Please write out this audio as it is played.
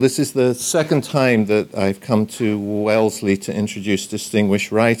This is the second time that I've come to Wellesley to introduce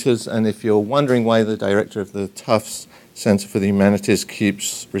distinguished writers, and if you're wondering why the director of the Tufts Center for the Humanities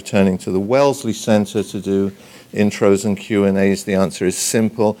keeps returning to the Wellesley Center to do intros and Q&As, the answer is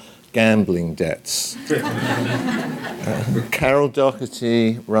simple: gambling debts. Carol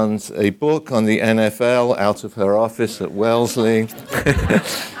Doherty runs a book on the NFL out of her office at Wellesley.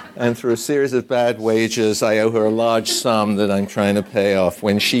 And through a series of bad wagers, I owe her a large sum that I'm trying to pay off.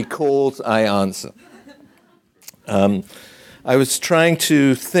 When she calls, I answer. I was trying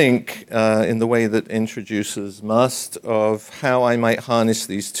to think, in the way that introducers must, of how I might harness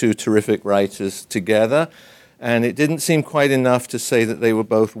these two terrific writers together. And it didn't seem quite enough to say that they were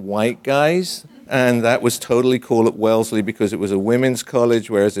both white guys. And that was totally cool at Wellesley because it was a women's college,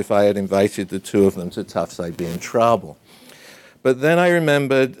 whereas if I had invited the two of them to Tufts, I'd be in trouble. But then I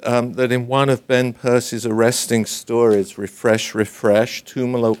remembered that in one of Ben Percy's arresting stories, Refresh,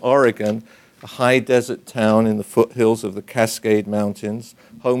 Tumalo, Oregon, a high desert town in the foothills of the Cascade Mountains,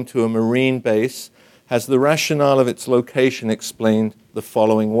 home to a Marine base, has the rationale of its location explained the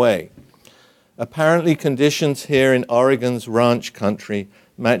following way. Apparently, conditions here in Oregon's ranch country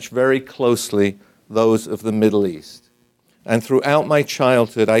match very closely those of the Middle East. And throughout my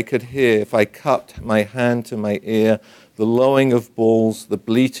childhood, I could hear, if I cupped my hand to my ear, the lowing of bulls, the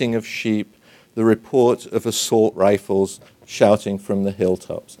bleating of sheep, the report of assault rifles shouting from the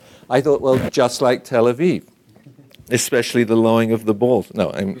hilltops. I thought, well, just like Tel Aviv, especially the lowing of the bulls.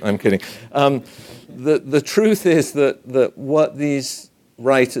 No, I'm kidding. The truth is that what these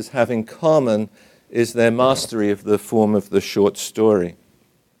writers have in common is their mastery of the form of the short story.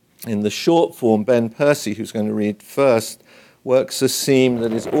 In the short form, Ben Percy, who's going to read first, works a seam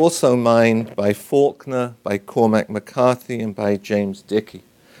that is also mined by Faulkner, by Cormac McCarthy, and by James Dickey.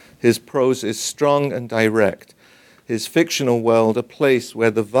 His prose is strong and direct. His fictional world, a place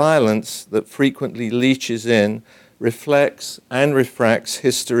where the violence that frequently leaches in reflects and refracts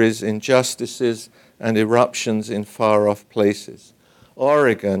history's injustices and eruptions in far-off places.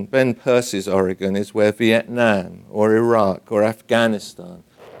 Oregon, Ben Percy's Oregon, is where Vietnam or Iraq or Afghanistan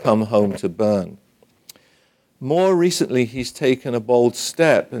come home to burn. More recently, he's taken a bold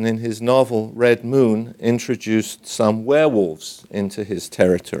step and in his novel Red Moon introduced some werewolves into his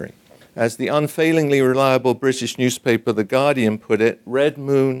territory. As the unfailingly reliable British newspaper The Guardian put it, Red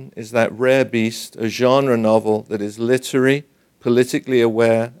Moon is that rare beast, a genre novel that is literary, politically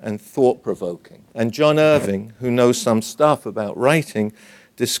aware, and thought-provoking. And John Irving, who knows some stuff about writing,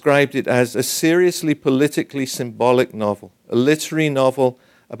 described it as a seriously politically symbolic novel, a literary novel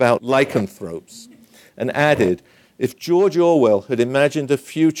about lycanthropes, and added, if George Orwell had imagined a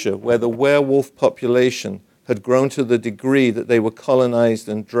future where the werewolf population had grown to the degree that they were colonized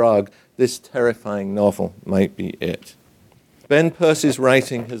and drugged, this terrifying novel might be it. Ben Percy's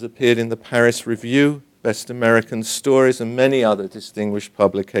writing has appeared in the Paris Review, Best American Stories, and many other distinguished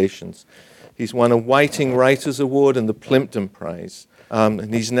publications. He's won a Whiting Writers Award and the Plimpton Prize,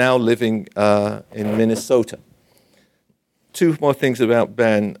 and he's now living in Minnesota. Two more things about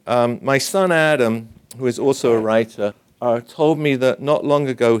Ben. My son Adam, who is also a writer, told me that not long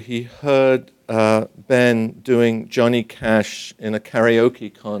ago he heard Ben doing Johnny Cash in a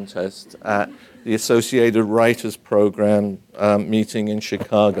karaoke contest at the Associated Writers Program meeting in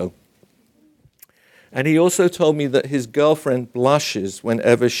Chicago. And he also told me that his girlfriend blushes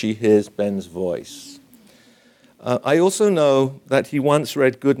whenever she hears Ben's voice. I also know that he once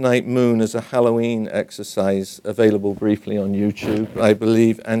read Goodnight Moon as a Halloween exercise, available briefly on YouTube, I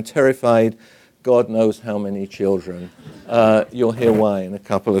believe, and terrified God knows how many children. You'll hear why in a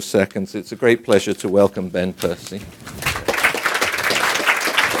couple of seconds. It's a great pleasure to welcome Ben Percy.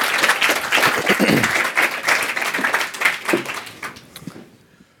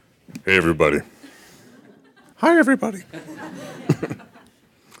 Hey, everybody. Hi, everybody.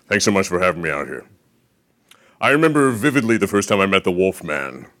 Thanks so much for having me out here. I remember vividly the first time I met the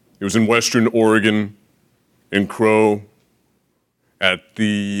Wolfman. It was in Western Oregon, in Crow, at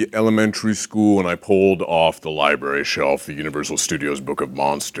the elementary school, and I pulled off the library shelf the Universal Studios Book of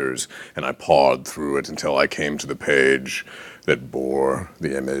Monsters, and I pawed through it until I came to the page that bore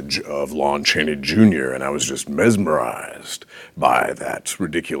the image of Lon Chaney Jr., and I was just mesmerized by that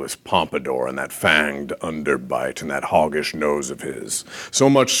ridiculous pompadour and that fanged underbite and that hoggish nose of his. So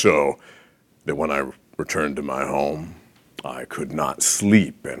much so that when I returned to my home, I could not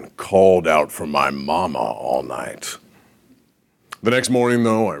sleep and called out for my mama all night. The next morning,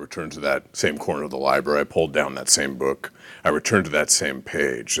 though, I returned to that same corner of the library. I pulled down that same book. I returned to that same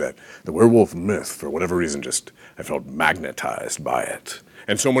page, that the werewolf myth, for whatever reason, I felt magnetized by it.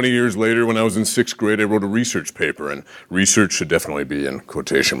 And so many years later, when I was in 6th grade, I wrote a research paper, and research should definitely be in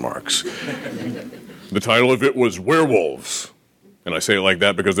quotation marks. The title of it was Werewolves. And I say it like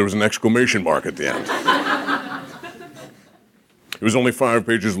that because there was an exclamation mark at the end. It was only 5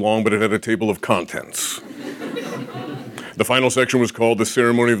 pages long, but it had a table of contents. The final section was called The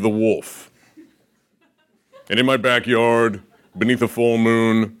Ceremony of the Wolf. And in my backyard, beneath a full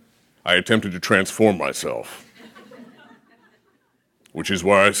moon, I attempted to transform myself. Which is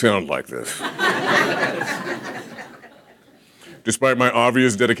why I sound like this. Despite my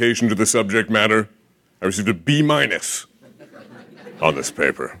obvious dedication to the subject matter, I received a B- on this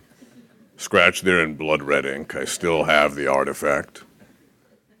paper. Scratched there in blood red ink, I still have the artifact.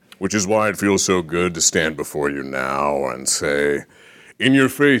 Which is why it feels so good to stand before you now and say, "In your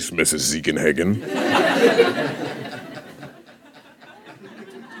face, Mrs. Ziekenhagen."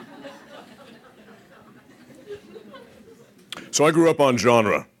 So I grew up on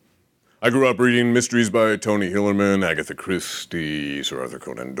genre. I grew up reading mysteries by Tony Hillerman, Agatha Christie, Sir Arthur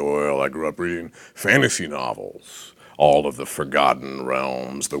Conan Doyle. I grew up reading fantasy novels, all of the Forgotten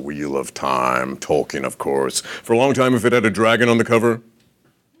Realms, The Wheel of Time, Tolkien, of course. For a long time, if it had a dragon on the cover,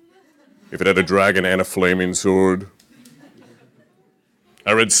 if it had a dragon and a flaming sword.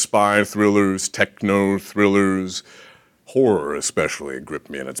 I read spy thrillers, techno thrillers. Horror especially gripped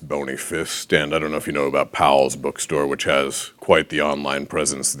me in its bony fist, and I don't know if you know about Powell's bookstore, which has quite the online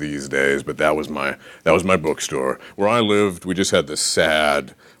presence these days, but that was my bookstore. Where I lived, we just had this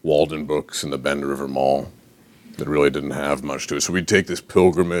sad Walden Books in the Bend River Mall that really didn't have much to it. So we'd take this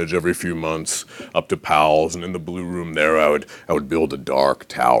pilgrimage every few months up to Powell's, and in the blue room there, I would build a dark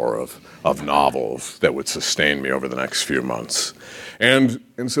tower of novels that would sustain me over the next few months. And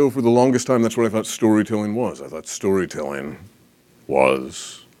so for the longest time, that's what I thought storytelling was. I thought storytelling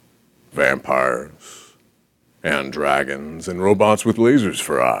was vampires and dragons and robots with lasers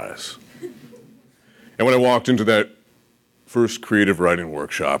for eyes. And when I walked into that first creative writing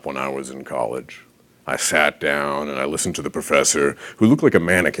workshop when I was in college, I sat down and I listened to the professor, who looked like a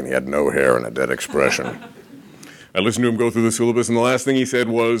mannequin. He had no hair and a dead expression. I listened to him go through the syllabus, and the last thing he said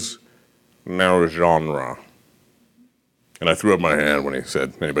was, "Now genre." And I threw up my hand when he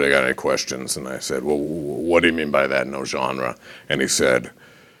said, "Anybody got any questions?" And I said, "Well, what do you mean by that, no genre?" And he said,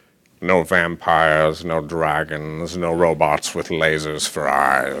 "No vampires, no dragons, no robots with lasers for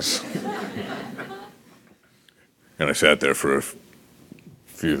eyes." And I sat there for a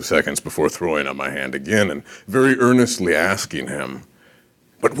few seconds before throwing up my hand again and very earnestly asking him,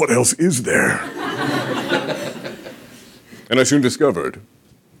 "But what else is there?" And I soon discovered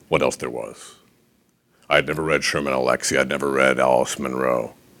what else there was. I had never read Sherman Alexie. I'd never read Alice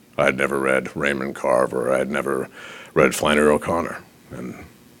Munro. I had never read Raymond Carver. I had never read Flannery O'Connor. And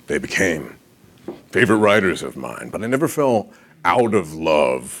they became favorite writers of mine. But I never fell out of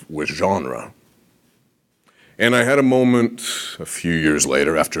love with genre. And I had a moment a few years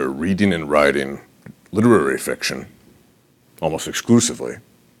later, after reading and writing literary fiction, almost exclusively,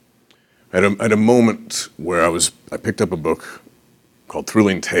 I had a moment where I picked up a book called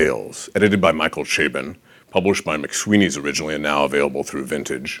Thrilling Tales, edited by Michael Chabon, published by McSweeney's originally and now available through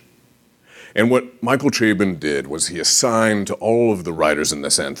Vintage. And what Michael Chabon did was he assigned to all of the writers in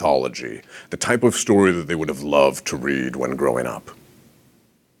this anthology the type of story that they would have loved to read when growing up.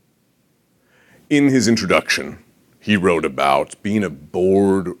 In his introduction, he wrote about being a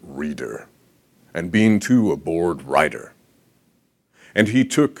bored reader and being, too, a bored writer. And he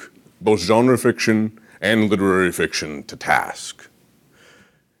took both genre fiction and literary fiction to task.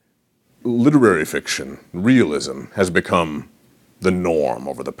 Literary fiction, realism, has become the norm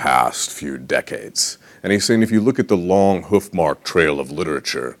over the past few decades. And he's saying if you look at the long hoof-marked trail of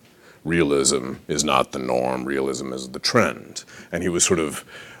literature, realism is not the norm, realism is the trend. And he was sort of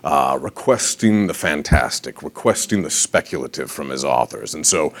requesting the fantastic, requesting the speculative from his authors. And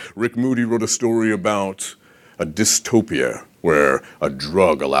so Rick Moody wrote a story about a dystopia where a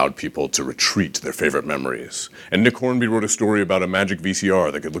drug allowed people to retreat their favorite memories. And Nick Hornby wrote a story about a magic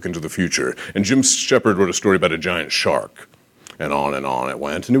VCR that could look into the future. And Jim Shepard wrote a story about a giant shark. And on it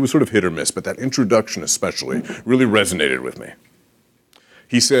went. And it was sort of hit or miss, but that introduction especially really resonated with me.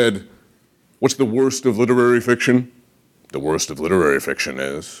 He said, "What's the worst of literary fiction? The worst of literary fiction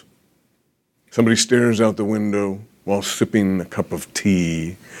is somebody stares out the window while sipping a cup of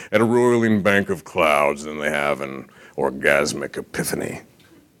tea at a roiling bank of clouds, and they have an orgasmic epiphany.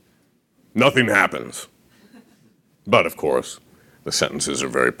 Nothing happens. But, of course, the sentences are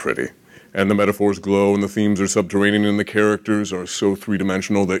very pretty, and the metaphors glow, and the themes are subterranean, and the characters are so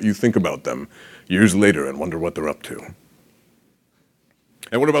three-dimensional that you think about them years later and wonder what they're up to."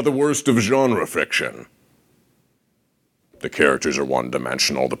 And what about the worst of genre fiction? The characters are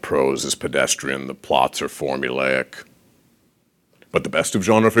one-dimensional, the prose is pedestrian, the plots are formulaic. But the best of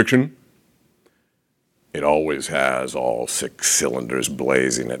genre fiction? It always has all 6 cylinders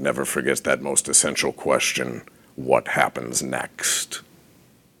blazing. It never forgets that most essential question, what happens next?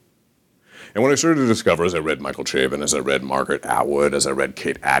 And when I started to discover, as I read Michael Chabon, as I read Margaret Atwood, as I read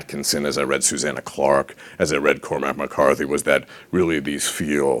Kate Atkinson, as I read Susanna Clarke, as I read Cormac McCarthy, was that really these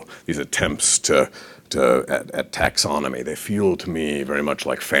attempts at taxonomy, they feel to me very much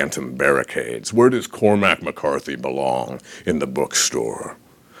like phantom barricades. Where does Cormac McCarthy belong in the bookstore?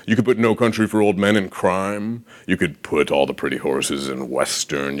 You could put No Country for Old Men in crime. You could put All the Pretty Horses in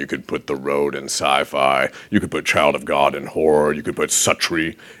Western. You could put The Road in sci-fi. You could put Child of God in horror. You could put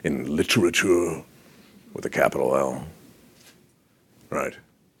Suttree in literature with a capital L. Right.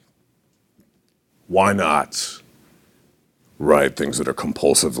 Why not write things that are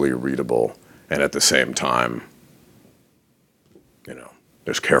compulsively readable and at the same time,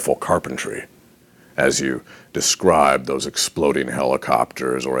 there's careful carpentry as you describe those exploding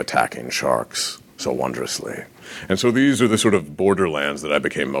helicopters or attacking sharks so wondrously. And so these are the sort of borderlands that I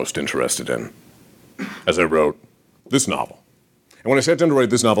became most interested in as I wrote this novel. And when I sat down to write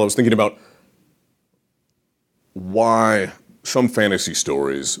this novel, I was thinking about why some fantasy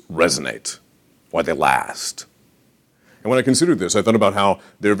stories resonate, why they last. And when I considered this, I thought about how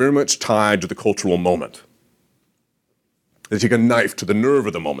they're very much tied to the cultural moment. They take a knife to the nerve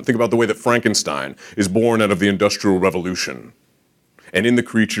of the moment. Think about the way that Frankenstein is born out of the Industrial Revolution. And in the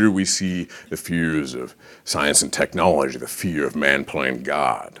creature, we see the fears of science and technology, the fear of man playing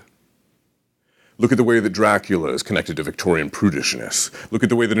God. Look at the way that Dracula is connected to Victorian prudishness. Look at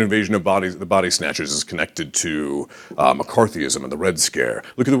the way that Invasion of the Body Snatchers is connected to McCarthyism and the Red Scare.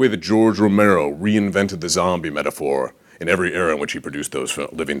 Look at the way that George Romero reinvented the zombie metaphor in every era in which he produced those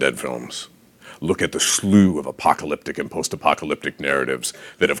Living Dead films. Look at the slew of apocalyptic and post-apocalyptic narratives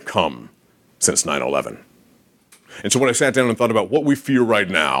that have come since 9/11. And so when I sat down and thought about what we fear right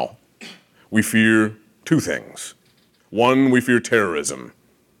now, we fear 2 things. One, we fear terrorism,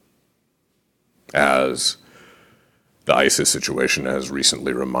 as the ISIS situation has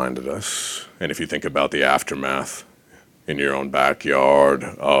recently reminded us. And if you think about the aftermath in your own backyard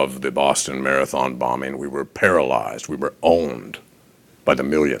of the Boston Marathon bombing, we were paralyzed, we were owned by the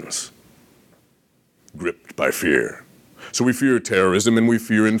millions, gripped by fear. So we fear terrorism and we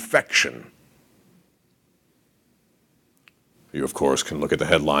fear infection. You, of course, can look at the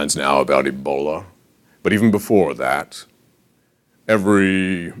headlines now about Ebola, but even before that,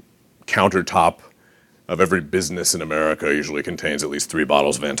 every countertop of every business in America usually contains at least 3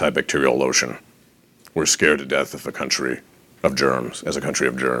 bottles of antibacterial lotion. We're scared to death of a country of germs, as a country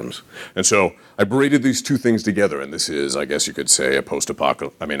of germs. And so I braided these 2 things together, and this is, I guess you could say, a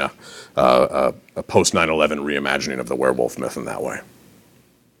post-9/11 reimagining of the werewolf myth in that way.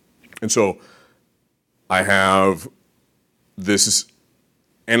 And so I have this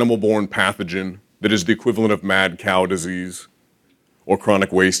animal-borne pathogen that is the equivalent of mad cow disease or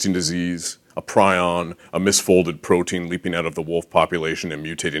chronic wasting disease, a prion, a misfolded protein leaping out of the wolf population and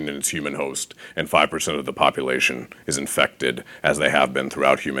mutating in its human host, and 5% of the population is infected, as they have been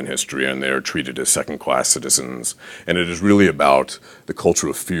throughout human history, and they are treated as second-class citizens. And it is really about the culture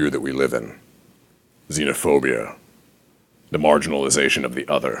of fear that we live in. Xenophobia, the marginalization of the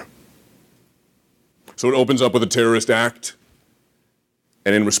other. So it opens up with a terrorist act,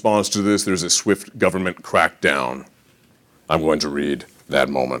 and in response to this, there's a swift government crackdown. I'm going to read that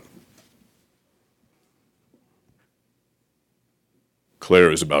moment.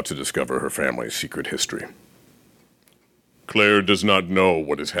 Claire is about to discover her family's secret history. Claire does not know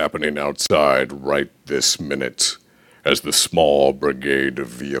what is happening outside right this minute as the small brigade of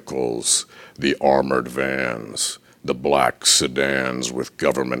vehicles, the armored vans, the black sedans with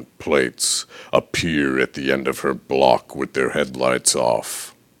government plates appear at the end of her block with their headlights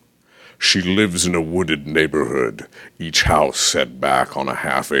off. She lives in a wooded neighborhood, each house set back on a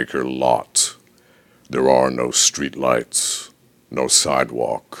half-acre lot. There are no streetlights. No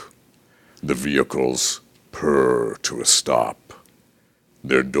sidewalk. The vehicles purr to a stop.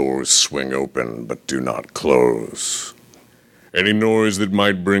 Their doors swing open but do not close. Any noise that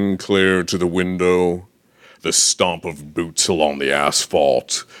might bring Claire to the window, the stomp of boots along the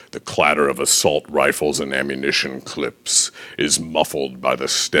asphalt, the clatter of assault rifles and ammunition clips, is muffled by the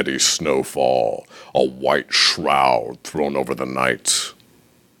steady snowfall, a white shroud thrown over the night.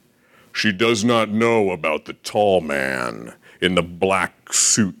 She does not know about the tall man in the black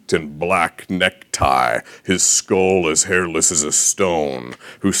suit and black necktie, his skull as hairless as a stone,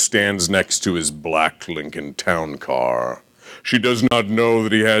 who stands next to his black Lincoln town car. She does not know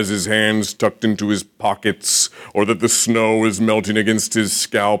that he has his hands tucked into his pockets, or that the snow is melting against his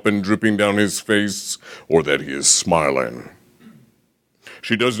scalp and dripping down his face, or that he is smiling.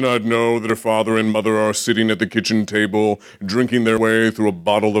 She does not know that her father and mother are sitting at the kitchen table, drinking their way through a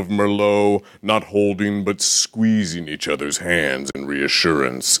bottle of Merlot, not holding but squeezing each other's hands in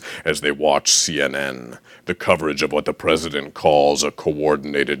reassurance as they watch CNN, the coverage of what the president calls a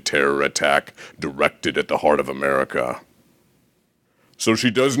coordinated terror attack directed at the heart of America. So she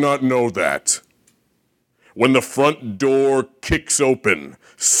does not know that. When the front door kicks open,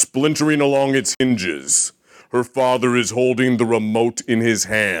 splintering along its hinges, her father is holding the remote in his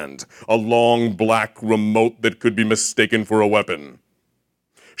hand, a long black remote that could be mistaken for a weapon.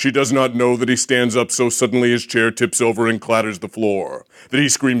 She does not know that he stands up so suddenly his chair tips over and clatters the floor, that he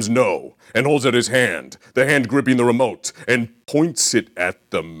screams no, and holds out his hand, the hand gripping the remote, and points it at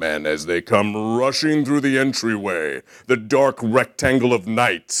the men as they come rushing through the entryway, the dark rectangle of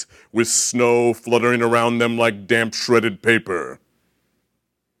night, with snow fluttering around them like damp shredded paper.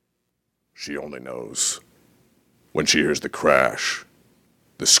 She only knows when she hears the crash,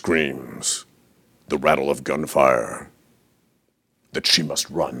 the screams, the rattle of gunfire, that she must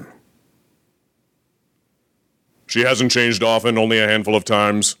run. She hasn't changed often, only a handful of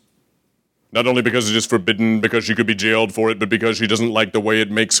times. Not only because it is forbidden, because she could be jailed for it, but because she doesn't like the way it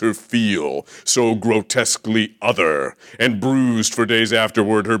makes her feel, so grotesquely other, and bruised for days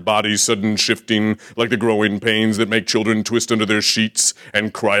afterward, her body's sudden shifting like the growing pains that make children twist under their sheets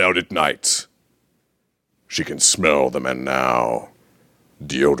and cry out at night. She can smell the men now.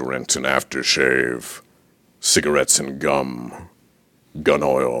 Deodorant and aftershave, cigarettes and gum, gun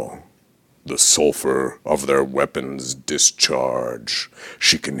oil, the sulfur of their weapons' discharge.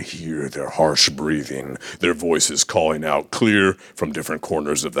 She can hear their harsh breathing, their voices calling out clear from different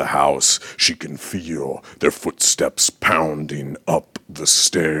corners of the house. She can feel their footsteps pounding up the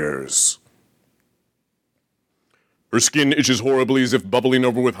stairs. Her skin itches horribly as if bubbling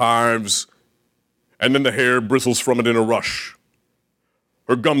over with hives, and then the hair bristles from it in a rush.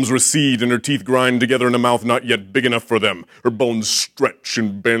 Her gums recede and her teeth grind together in a mouth not yet big enough for them. Her bones stretch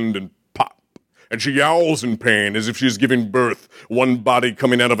and bend and pop, and she yowls in pain as if she is giving birth, one body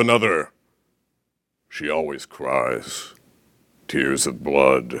coming out of another. She always cries, tears of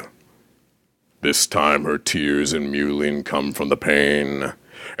blood. This time her tears and mewling come from the pain,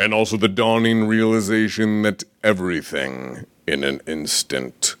 and also the dawning realization that everything in an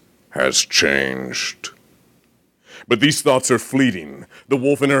instant has changed. But these thoughts are fleeting. The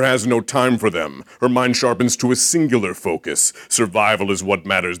wolf in her has no time for them. Her mind sharpens to a singular focus. Survival is what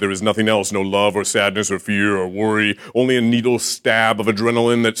matters. There is nothing else, no love or sadness or fear or worry, only a needle stab of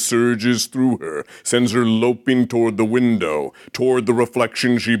adrenaline that surges through her, sends her loping toward the window, toward the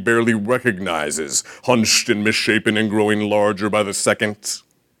reflection she barely recognizes, hunched and misshapen and growing larger by the second.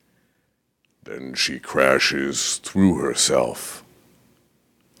 Then she crashes through herself.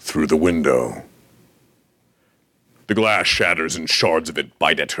 Through the window. The glass shatters and shards of it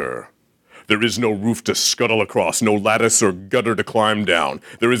bite at her. There is no roof to scuttle across, no lattice or gutter to climb down.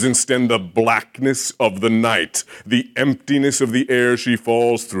 There is instead the blackness of the night, the emptiness of the air she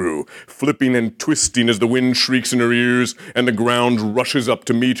falls through, flipping and twisting as the wind shrieks in her ears and the ground rushes up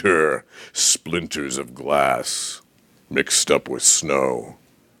to meet her. Splinters of glass, mixed up with snow,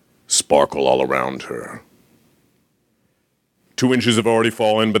 sparkle all around her. 2 inches have already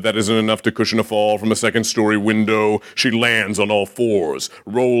fallen, but that isn't enough to cushion a fall from a second-story window. She lands on all fours,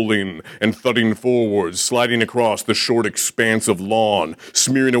 rolling and thudding forwards, sliding across the short expanse of lawn,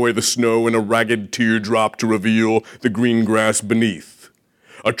 smearing away the snow in a ragged teardrop to reveal the green grass beneath.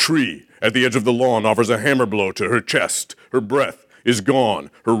 A tree at the edge of the lawn offers a hammer blow to her chest. Her breath is gone.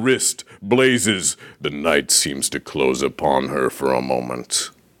 Her wrist blazes. The night seems to close upon her for a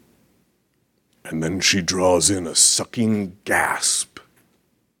moment. And then she draws in a sucking gasp.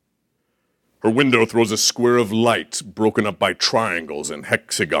 Her window throws a square of light broken up by triangles and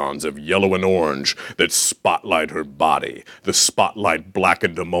hexagons of yellow and orange that spotlight her body. The spotlight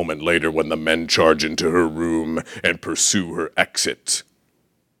blackened a moment later when the men charge into her room and pursue her exit.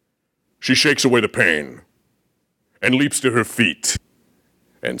 She shakes away the pain and leaps to her feet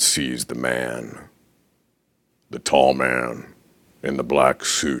and sees the man. The tall man in the black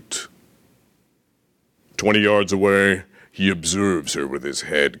suit. 20 yards away, he observes her with his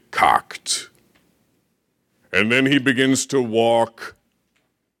head cocked. And then he begins to walk,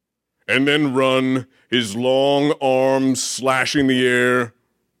 and then run, his long arms slashing the air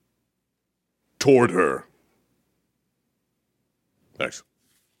toward her. Thanks.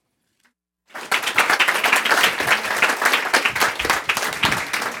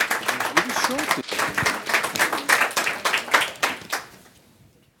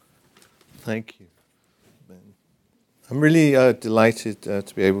 Thank you, Ben. I'm really delighted to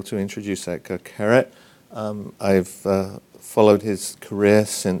be able to introduce Etgar Keret. I've followed his career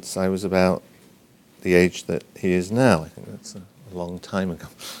since I was about the age that he is now. I think that's a long time ago.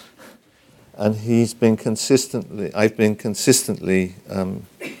 And I've been consistently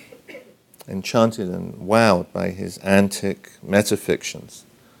enchanted and wowed by his antic metafictions.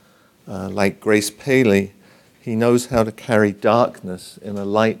 Like Grace Paley, he knows how to carry darkness in a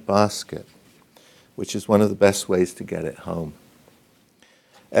light basket, which is one of the best ways to get it home.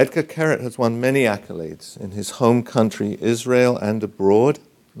 Etgar Keret has won many accolades in his home country, Israel, and abroad.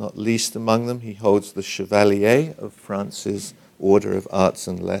 Not least among them, he holds the Chevalier of France's Order of Arts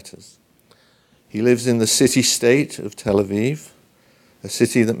and Letters. He lives in the city-state of Tel Aviv, a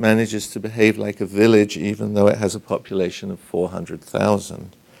city that manages to behave like a village even though it has a population of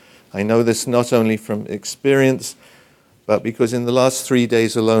 400,000. I know this not only from experience, but because in the last 3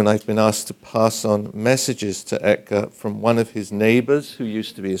 days alone I've been asked to pass on messages to Etgar from one of his neighbors who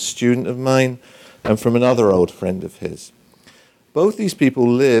used to be a student of mine and from another old friend of his. Both these people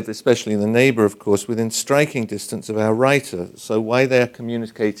live, especially the neighbor, of course, within striking distance of our writer, so why they are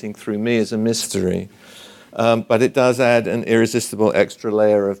communicating through me is a mystery. But it does add an irresistible extra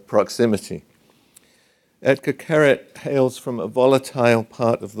layer of proximity. Etgar Keret hails from a volatile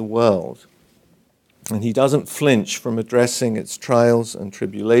part of the world, and he doesn't flinch from addressing its trials and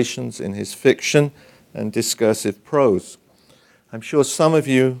tribulations in his fiction and discursive prose. I'm sure some of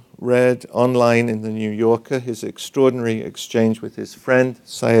you read online in the New Yorker his extraordinary exchange with his friend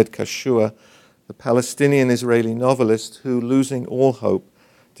Syed Kashua, the Palestinian-Israeli novelist who, losing all hope,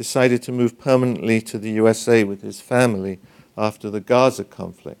 decided to move permanently to the USA with his family after the Gaza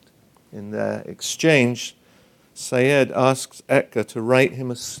conflict. In their exchange, Syed asks Etgar to write him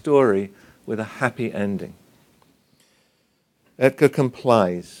a story with a happy ending. Etgar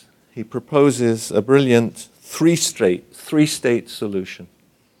complies. He proposes a brilliant three-state solution.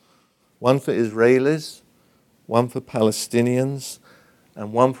 One for Israelis, one for Palestinians,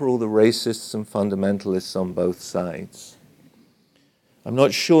 and one for all the racists and fundamentalists on both sides. I'm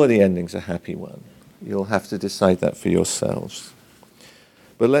not sure the ending's a happy one. You'll have to decide that for yourselves.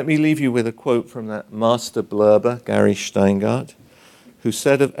 But let me leave you with a quote from that master blurber, Gary Steingart, who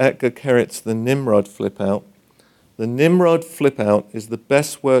said of Etgar Keret's The Nimrod Flip-Out, "The Nimrod Flip-Out is the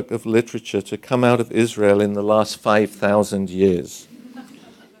best work of literature to come out of Israel in the last 5,000 years.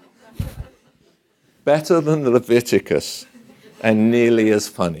 Better than Leviticus, and nearly as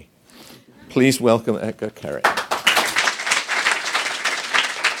funny." Please welcome Etgar Keret.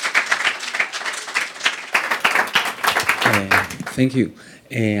 Thank you.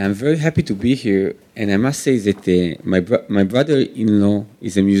 I'm very happy to be here, and I must say that my brother-in-law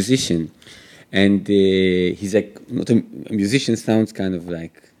is a musician, and he's like, not a musician sounds kind of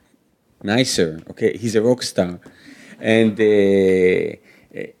like nicer, okay? He's a rock star, and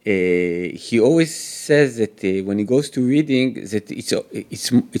he always says that when he goes to reading, that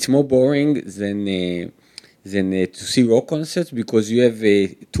it's more boring than to see rock concerts because you have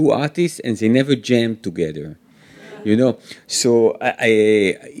two artists and they never jam together. You know, so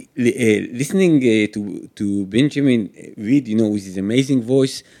listening to Benjamin read, you know, with his amazing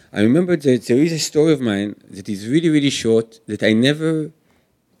voice, I remember that there is a story of mine that is really, really short that I never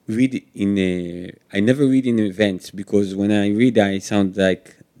read in events because when I read, I sound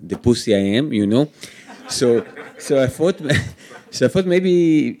like the pussy I am, you know. So I thought maybe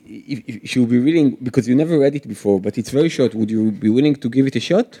if you would be reading because you never read it before, but it's very short. Would you be willing to give it a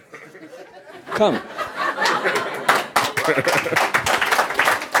shot? Come.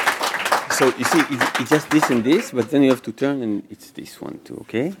 So you see, it's just this and this, but then you have to turn and it's this one too,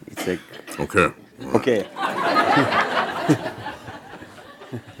 okay? It's like... Okay. Okay.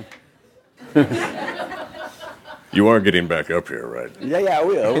 You are getting back up here, right? Yeah, I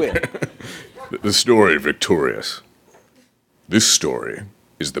will. The story, Victorious. This story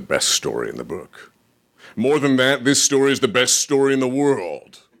is the best story in the book. More than that, this story is the best story in the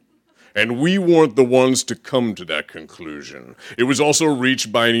world. And we weren't the ones to come to that conclusion. It was also reached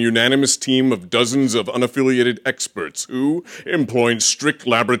by a unanimous team of dozens of unaffiliated experts who, employing strict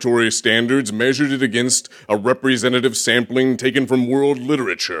laboratory standards, measured it against a representative sampling taken from world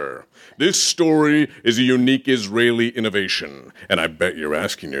literature. This story is a unique Israeli innovation, and I bet you're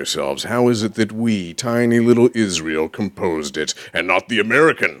asking yourselves, how is it that we, tiny little Israel, composed it, and not the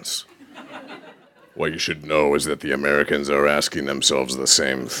Americans? What you should know is that the Americans are asking themselves the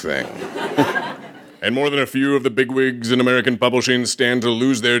same thing. And more than a few of the bigwigs in American publishing stand to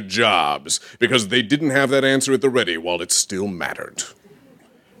lose their jobs because they didn't have that answer at the ready while it still mattered.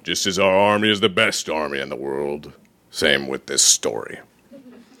 Just as our army is the best army in the world, same with this story.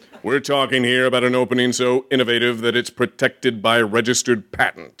 We're talking here about an opening so innovative that it's protected by registered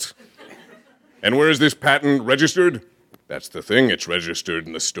patent. And where is this patent registered? That's the thing, it's registered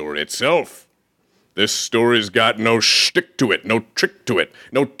in the story itself. This story's got no shtick to it, no trick to it,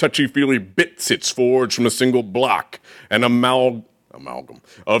 no touchy-feely bits. It's forged from a single block, an amalgam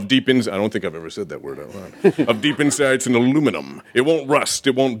of deep I don't think I've ever said that word out loud. Of deep insights in aluminum. It won't rust,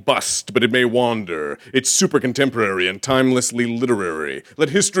 it won't bust, but it may wander. It's super contemporary and timelessly literary.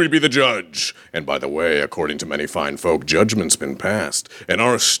 Let history be the judge. And by the way, according to many fine folk, judgment's been passed, and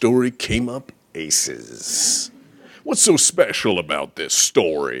our story came up aces. What's so special about this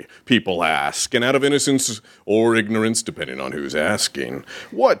story, people ask, and out of innocence or ignorance, depending on who's asking,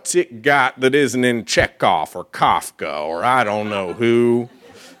 what's it got that isn't in Chekhov or Kafka or I don't know who?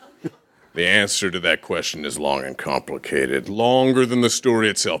 The answer to that question is long and complicated. Longer than the story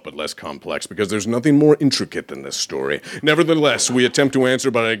itself, but less complex, because there's nothing more intricate than this story. Nevertheless, we attempt to answer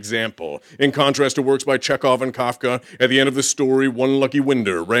by example. In contrast to works by Chekhov and Kafka, at the end of the story, one lucky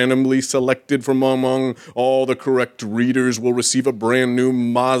winner, randomly selected from among all the correct readers, will receive a brand new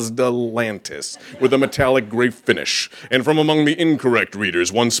Mazda Lantis with a metallic gray finish. And from among the incorrect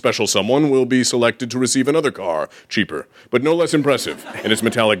readers, one special someone will be selected to receive another car, cheaper, but no less impressive, in its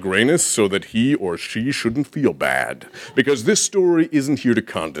metallic grayness, so that he or she shouldn't feel bad. Because this story isn't here to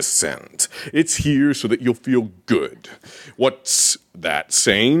condescend. It's here so that you'll feel good. What's that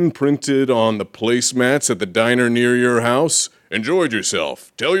saying printed on the placemats at the diner near your house? Enjoyed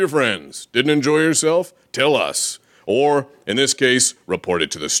yourself. Tell your friends. Didn't enjoy yourself? Tell us. Or, in this case, report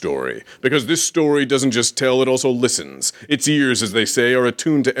it to the story. Because this story doesn't just tell, it also listens. Its ears, as they say, are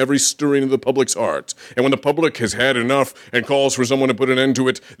attuned to every stirring of the public's heart. And when the public has had enough and calls for someone to put an end to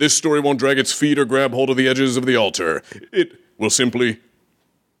it, this story won't drag its feet or grab hold of the edges of the altar. It will simply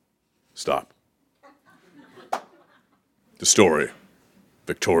stop. The story.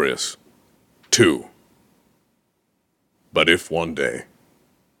 Victorious. 2. But if one day,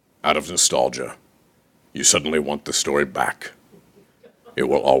 out of nostalgia, you suddenly want the story back, it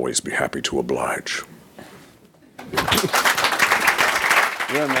will always be happy to oblige.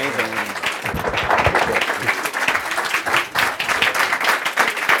 You're amazing.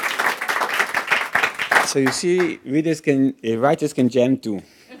 So you see, writers can jam too.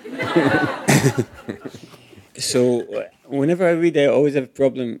 So whenever I read, I always have a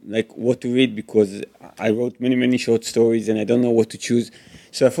problem, like what to read, because I wrote many short stories and I don't know what to choose.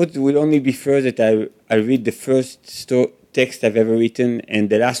 So I thought it would only be fair that I read the first text I've ever written and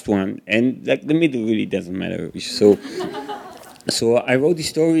the last one, and like the middle really doesn't matter. So I wrote the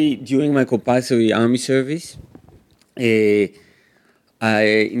story during my compulsory army service. In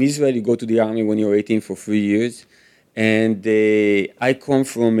Israel, you go to the army when you're 18 for 3 years, and I come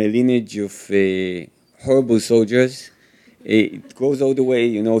from a lineage of horrible soldiers. It goes all the way,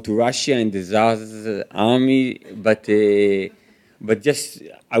 to Russia and the Tsar's army, but just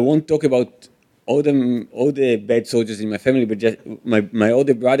I won't talk about all the bad soldiers in my family, but just my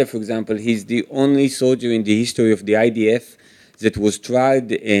older brother, for example, he's the only soldier in the history of the IDF that was tried,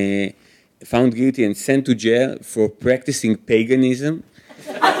 found guilty, and sent to jail for practicing paganism.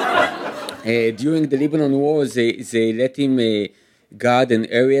 During the Lebanon War, they let him guard an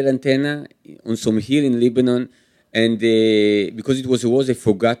aerial antenna on some hill in Lebanon, and because it was a war, they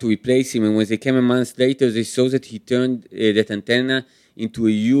forgot to replace him. And when they came a month later, they saw that he turned that antenna into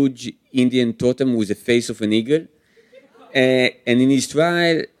a huge Indian totem with the face of an eagle. And in his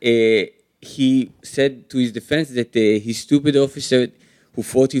trial, he said to his defense that his stupid officer, who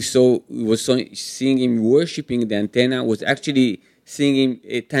thought was seeing him worshipping the antenna, was actually seeing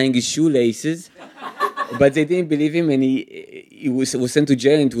him tying his shoelaces. But they didn't believe him, and he was sent to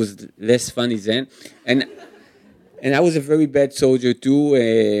jail, and it was less funny then. And I was a very bad soldier too.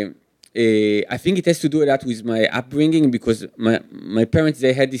 I think it has to do a lot with my upbringing, because my parents,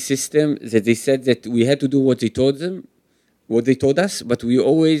 they had this system that they said that we had to do what they told us, but we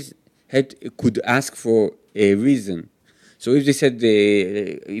always could ask for a reason. So if they said,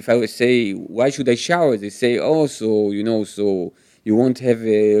 if I would say, why should I shower? They say, so you won't have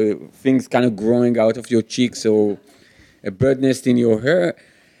things kind of growing out of your cheeks or a bird nest in your hair.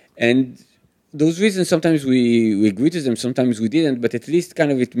 And those reasons, sometimes we agreed to them, sometimes we didn't, but at least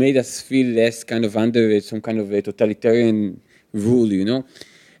kind of it made us feel less kind of under some kind of a totalitarian rule,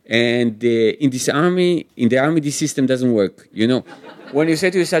 And in the army, this system doesn't work, When you say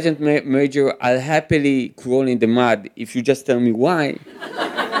to a sergeant major, I'll happily crawl in the mud if you just tell me why,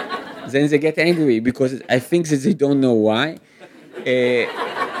 then they get angry, because I think that they don't know why.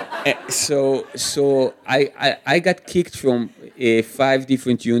 So I got kicked from 5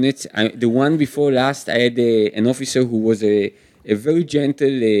 different units. The one before last, I had an officer who was a a very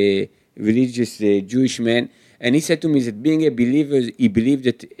gentle, religious Jewish man. And he said to me that being a believer, he believed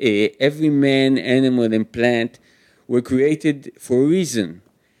that every man, animal, and plant were created for a reason.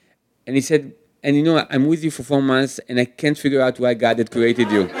 And he said, and you know, I'm with you for 4 months, and I can't figure out why God had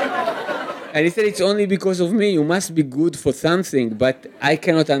created you. And he said, it's only because of me. You must be good for something, but I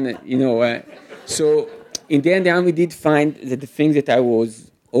cannot, you know. So in the end, the army did find that the thing that I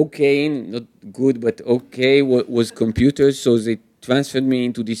was okay in, not good, but okay, was computers. So they transferred me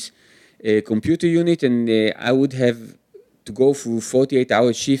into this computer unit, and I would have to go through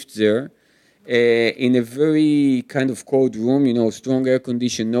 48-hour shifts there in a very kind of cold room, you know, strong air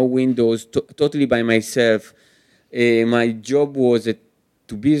condition, no windows, totally by myself. My job was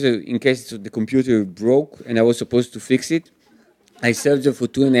to be there in case the computer broke, and I was supposed to fix it. I served there for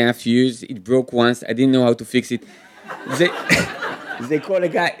 2.5 years. It broke once. I didn't know how to fix it. They call a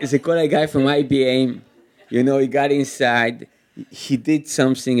guy from IBM. You know, he got inside. He did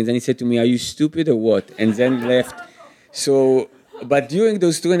something, and then he said to me, "Are you stupid or what?" And then left. So, but during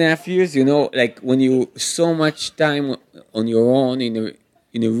those 2.5 years, you know, like when you so much time on your own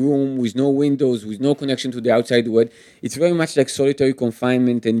in a room with no windows, with no connection to the outside world, it's very much like solitary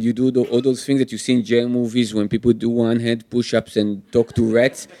confinement, and you do all those things that you see in jail movies when people do one-hand push-ups and talk to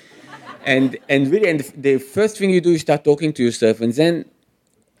rats. And really, the first thing you do is start talking to yourself, and then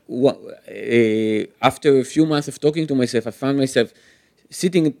after a few months of talking to myself, I found myself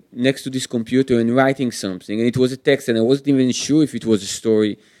sitting next to this computer and writing something, and it was a text, and I wasn't even sure if it was a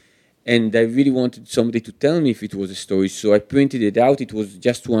story, and I really wanted somebody to tell me if it was a story, so I printed it out. It was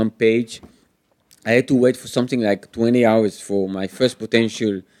just 1 page. I had to wait for something like 20 hours for my first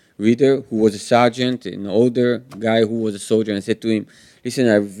potential reader, who was a sergeant, an older guy who was a soldier, and I said to him, "Listen,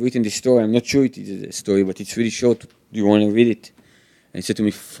 I've written this story. I'm not sure it is a story, but it's really short. Do you want to read it?" And he said to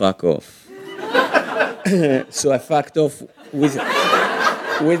me, "Fuck off." So I fucked off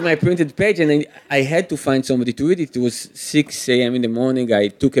with my printed page, and I had to find somebody to read it. It was 6 a.m. in the morning. I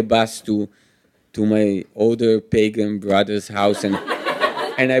took a bus to my older pagan brother's house, and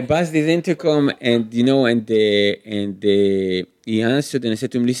I buzzed his intercom, and you know, and he answered, and I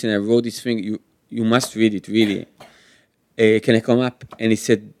said to him, "Listen, I wrote this thing. You must read it, really. Can I come up?" And he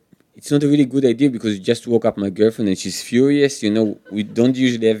said, "It's not a really good idea because you just woke up my girlfriend and she's furious. You know, we don't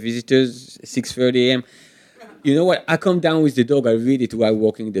usually have visitors 6:30 a.m. You know what? I come down with the dog. I read it while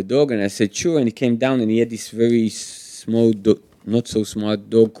walking the dog." And I said, "Sure." And he came down, and he had this very small, not so smart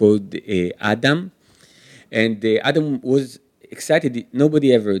dog called Adam. And Adam was excited.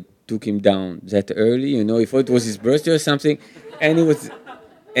 Nobody ever took him down that early. You know, he thought it was his birthday or something.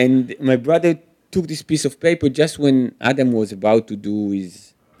 And my brother took this piece of paper just when Adam was about to do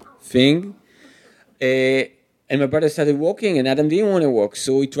his thing. And my brother started walking, and Adam didn't want to walk,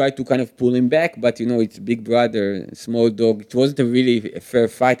 so he tried to kind of pull him back, but, you know, it's big brother, small dog. It wasn't really a fair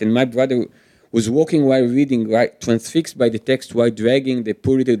fight, and my brother was walking while reading, right, transfixed by the text while dragging the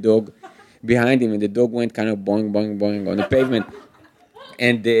poor little dog behind him, and the dog went kind of boing, boing, boing on the pavement.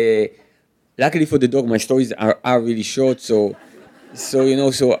 And luckily for the dog, my stories are really short, so you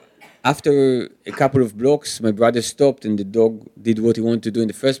know, so after a couple of blocks, my brother stopped, and the dog did what he wanted to do in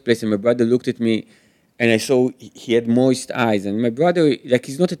the first place, and my brother looked at me, and I saw he had moist eyes. And my brother, like,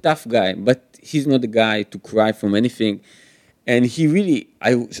 he's not a tough guy, but he's not the guy to cry from anything. And he really,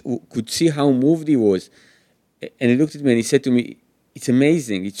 I could see how moved he was. And he looked at me and he said to me, "It's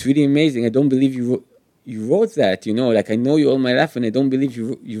amazing. It's really amazing. I don't believe you wrote that. You know, like, I know you all my life, and I don't believe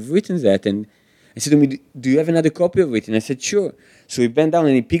you've written that." And he said to me, "Do you have another copy of it?" And I said, "Sure." So he bent down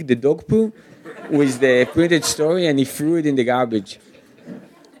and he picked the dog poo with the printed story, and he threw it in the garbage.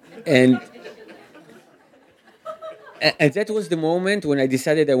 And that was the moment when I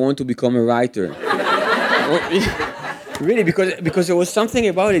decided I want to become a writer. Really, because there was something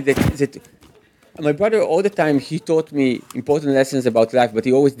about it that my brother, all the time, he taught me important lessons about life, but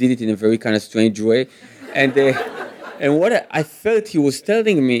he always did it in a very kind of strange way. And what I felt he was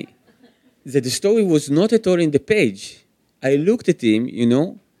telling me, that the story was not at all in the page. I looked at him, you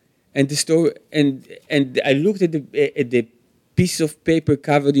know, and the story, and I looked at the piece of paper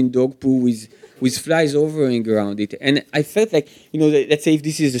covered in dog poo with flies hovering around it, and I felt like, you know, let's say if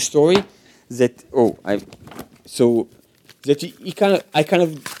this is a story, I kind of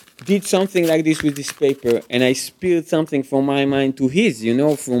did something like this with this paper, and I spilled something from my mind to his, you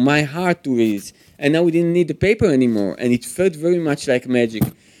know, from my heart to his, and now we didn't need the paper anymore, and it felt very much like magic,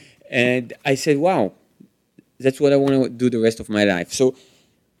 and I said, wow, that's what I want to do the rest of my life. So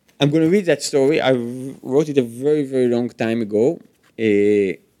I'm going to read that story. I wrote it a very, very long time ago,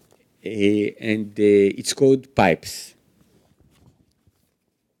 and it's called Pipes.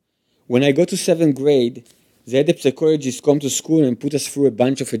 When I got to 7th grade, They had a psychologist come to school and put us through a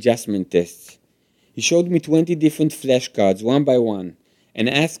bunch of adjustment tests. He showed me 20 different flashcards, one by one, and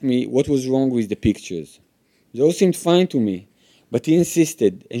asked me what was wrong with the pictures. They all seemed fine to me, but he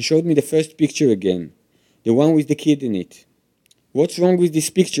insisted and showed me the first picture again, the one with the kid in it. "What's wrong with this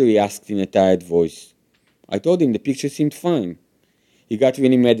picture?" he asked in a tired voice. I told him the picture seemed fine. He got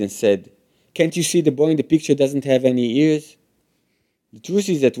really mad and said, "Can't you see the boy in the picture doesn't have any ears?" The truth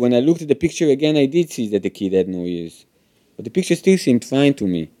is that when I looked at the picture again, I did see that the kid had no ears. But the picture still seemed fine to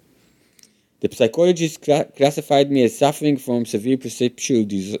me. The psychologist classified me as suffering from severe perceptual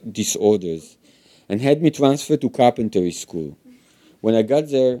disorders and had me transferred to carpentry school. When I got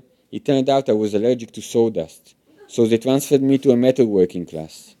there, it turned out I was allergic to sawdust, so they transferred me to a metalworking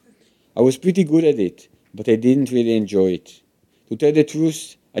class. I was pretty good at it, but I didn't really enjoy it. To tell the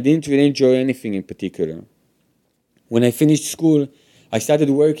truth, I didn't really enjoy anything in particular. When I finished school, I started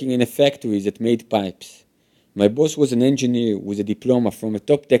working in a factory that made pipes. My boss was an engineer with a diploma from a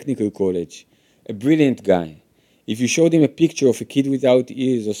top technical college, a brilliant guy. If you showed him a picture of a kid without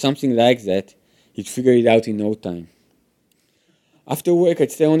ears or something like that, he'd figure it out in no time. After work,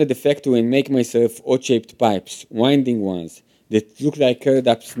 I'd stay on at the factory and make myself odd-shaped pipes, winding ones, that looked like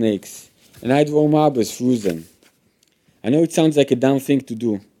curled-up snakes, and I'd roll marbles through them. I know it sounds like a dumb thing to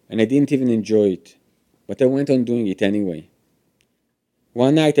do, and I didn't even enjoy it, but I went on doing it anyway.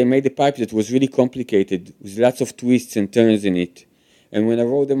 One night I made a pipe that was really complicated, with lots of twists and turns in it, and when I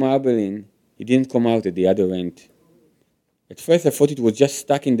rolled the marble in, it didn't come out at the other end. At first I thought it was just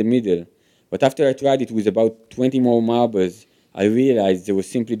stuck in the middle, but after I tried it with about 20 more marbles, I realized they were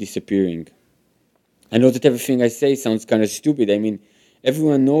simply disappearing. I know that everything I say sounds kind of stupid. I mean,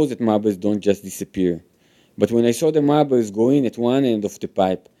 everyone knows that marbles don't just disappear. But when I saw the marbles go in at one end of the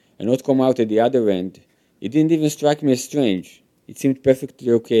pipe and not come out at the other end, it didn't even strike me as strange. It seemed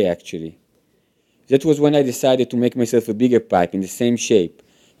perfectly okay, actually. That was when I decided to make myself a bigger pipe in the same shape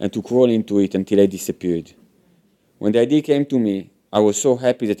and to crawl into it until I disappeared. When the idea came to me, I was so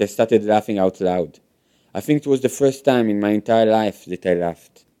happy that I started laughing out loud. I think it was the first time in my entire life that I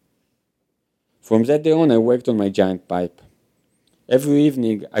laughed. From that day on, I worked on my giant pipe. Every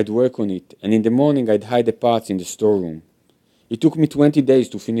evening, I'd work on it, and in the morning, I'd hide the parts in the storeroom. It took me 20 days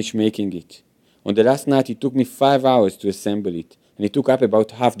to finish making it. On the last night, it took me 5 hours to assemble it, and it took up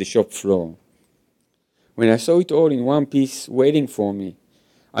about half the shop floor. When I saw it all in one piece waiting for me,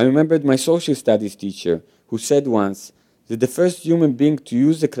 I remembered my social studies teacher, who said once that the first human being to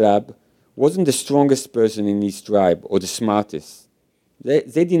use a club wasn't the strongest person in his tribe or the smartest. They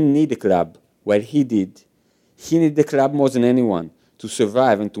didn't need a club, while he did. He needed the club more than anyone to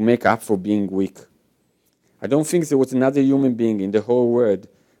survive and to make up for being weak. I don't think there was another human being in the whole world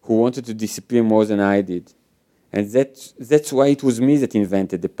who wanted to disappear more than I did. And that's why it was me that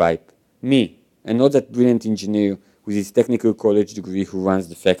invented the pipe. Me, and not that brilliant engineer with his technical college degree who runs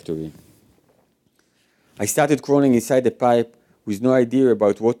the factory. I started crawling inside the pipe with no idea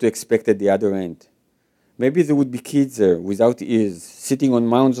about what to expect at the other end. Maybe there would be kids there without ears, sitting on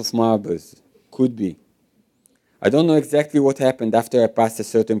mounds of marbles. Could be. I don't know exactly what happened after I passed a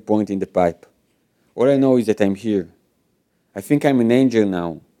certain point in the pipe. All I know is that I'm here. I think I'm an angel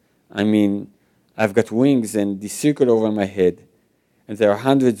now. I mean, I've got wings and this circle over my head, and there are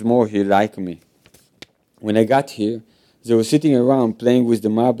hundreds more here like me. When I got here, they were sitting around playing with the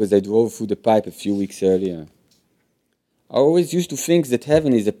marbles I drove through the pipe a few weeks earlier. I always used to think that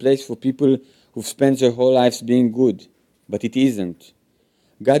heaven is a place for people who've spent their whole lives being good, but it isn't.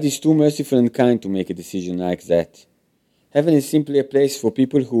 God is too merciful and kind to make a decision like that. Heaven is simply a place for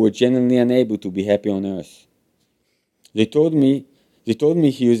people who were genuinely unable to be happy on earth. They told me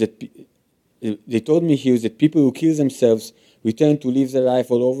here that people who kill themselves return to live their life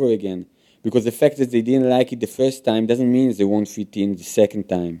all over again, because the fact that they didn't like it the first time doesn't mean they won't fit in the second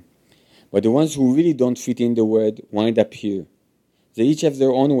time. But the ones who really don't fit in the world wind up here. They each have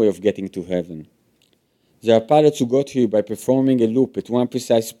their own way of getting to heaven. There are pilots who got here by performing a loop at one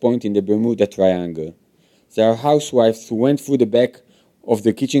precise point in the Bermuda Triangle. There are housewives who went through the back of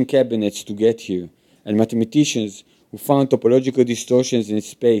the kitchen cabinets to get here, and mathematicians who found topological distortions in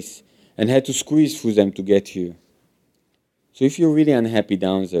space and had to squeeze through them to get here. So if you're really unhappy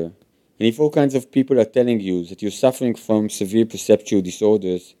down there, and if all kinds of people are telling you that you're suffering from severe perceptual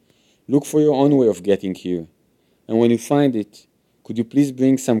disorders, look for your own way of getting here. And when you find it, could you please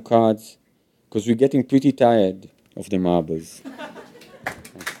bring some cards? Because we're getting pretty tired of the marbles.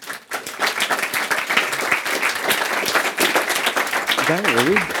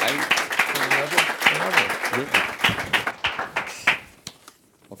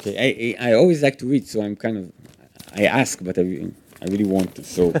 Okay, I always like to read, so I ask, but I really want to.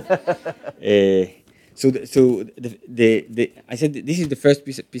 So I said this is the first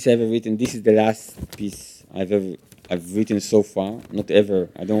piece I've ever written. This is the last piece I've written so far. Not ever.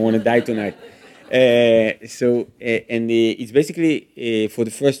 I don't want to die tonight. It's basically for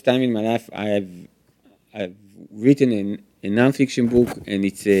the first time in my life I've written a nonfiction book, and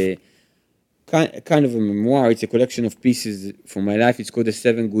it's a kind of a memoir. It's a collection of pieces from my life. It's called The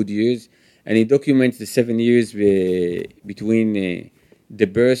 7 Good Years, and it documents the 7 years between the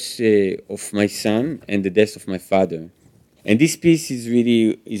birth of my son and the death of my father. And this piece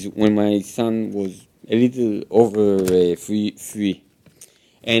is when my son was a little over three.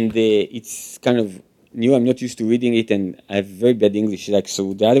 And it's kind of new. I'm not used to reading it, and I have very bad English.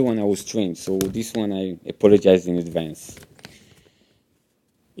 So the other one I was trained. So this one I apologize in advance.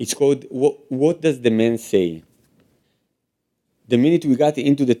 It's called What Does the Man Say? The minute we got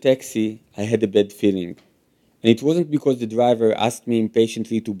into the taxi, I had a bad feeling. And it wasn't because the driver asked me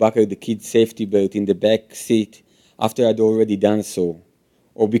impatiently to buckle the kid's safety belt in the back seat after I'd already done so,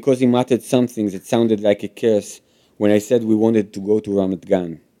 or because he muttered something that sounded like a curse when I said we wanted to go to Ramat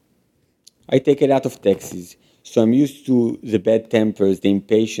Gan. I take a lot of taxis, so I'm used to the bad tempers, the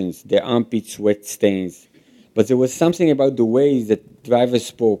impatience, the armpit sweat stains. But there was something about the way that driver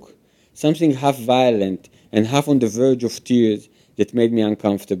spoke, something half violent and half on the verge of tears that made me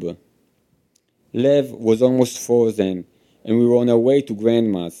uncomfortable. Lev was almost 4 then, and we were on our way to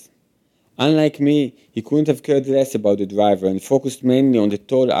Grandma's. Unlike me, he couldn't have cared less about the driver and focused mainly on the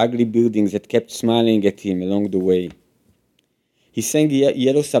tall, ugly buildings that kept smiling at him along the way. He sang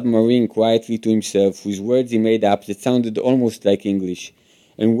Yellow Submarine quietly to himself with words he made up that sounded almost like English,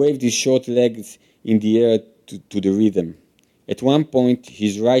 and waved his short legs in the air to the rhythm. At one point,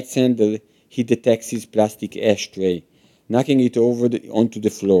 his right sandal hit the taxi's plastic ashtray, knocking it onto the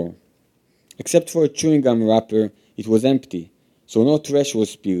floor. Except for a chewing gum wrapper, it was empty, so no trash was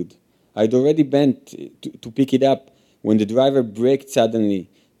spilled. I'd already bent to pick it up when the driver braked suddenly,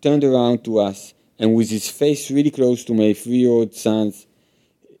 turned around to us, and with his face really close to my 3-year-old son's,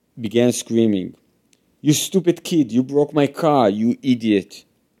 began screaming, "You stupid kid, you broke my car, you idiot."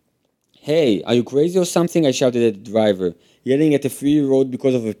 "Hey, are you crazy or something?" I shouted at the driver, yelling at a 3-year-old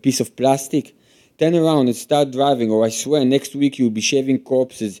because of a piece of plastic. "Turn around and start driving, or I swear next week you'll be shaving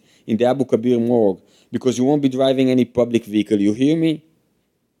corpses in the Abu Kabir morgue, because you won't be driving any public vehicle, you hear me?"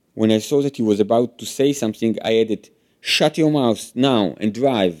 When I saw that he was about to say something, I added, "Shut your mouth, now, and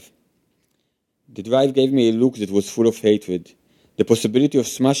drive." The driver gave me a look that was full of hatred. The possibility of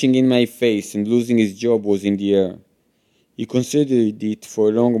smashing in my face and losing his job was in the air. He considered it for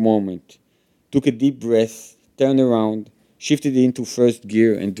a long moment, took a deep breath, turned around, shifted into first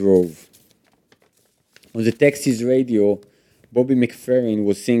gear, and drove. On the taxi's radio, Bobby McFerrin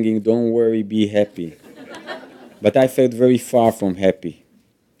was singing "Don't Worry, Be Happy." But I felt very far from happy.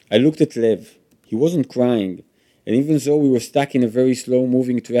 I looked at Lev. He wasn't crying, and even though we were stuck in a very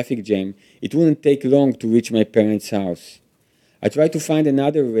slow-moving traffic jam, it wouldn't take long to reach my parents' house. I tried to find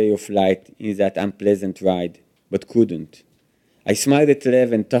another ray of light in that unpleasant ride, but couldn't. I smiled at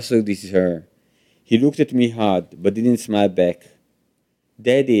Lev and tousled his hair. He looked at me hard, but didn't smile back.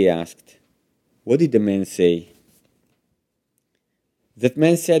 "Daddy," he asked, "what did the man say?" "That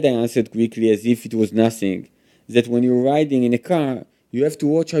man said," I answered quickly as if it was nothing, "that when you're riding in a car, you have to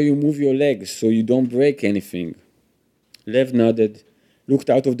watch how you move your legs so you don't break anything." Lev nodded, looked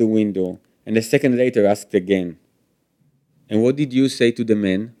out of the window, and a second later asked again, "And what did you say to the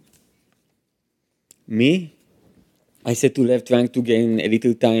man?" "Me?" I said to Lev, trying to gain a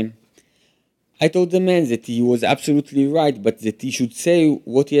little time. "I told the man that he was absolutely right, but that he should say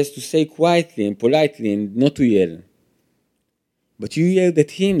what he has to say quietly and politely and not to yell." "But you yelled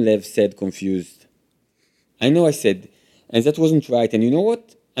at him," Lev said, confused. "I know," I said, "and that wasn't right, and you know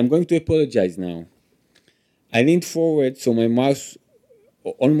what? I'm going to apologize now." I leaned forward so my mouth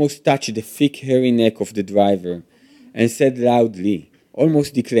almost touched the thick, hairy neck of the driver, and said loudly,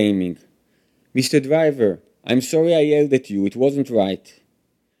 almost declaiming, "Mr. Driver, I'm sorry I yelled at you, it wasn't right."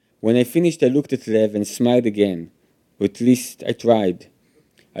 When I finished, I looked at Lev and smiled again, or at least I tried.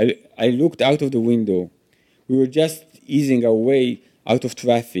 I looked out of the window. We were just easing our way out of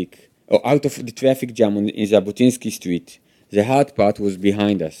the traffic jam in Jabotinsky Street. The hard part was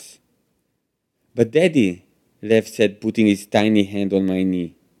behind us. "But Daddy," Lev said, putting his tiny hand on my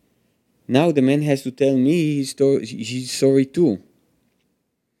knee, "now the man has to tell me he's sorry too."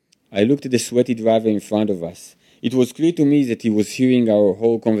 I looked at the sweaty driver in front of us. It was clear to me that he was hearing our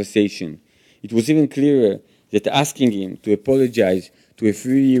whole conversation. It was even clearer that asking him to apologize to a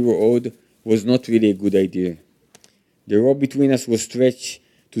 3-year-old was not really a good idea. The rope between us was stretched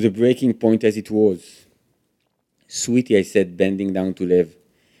to the breaking point as it was. "Sweetie," I said, bending down to Lev,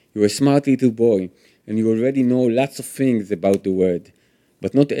 "you're a smart little boy, and you already know lots of things about the world,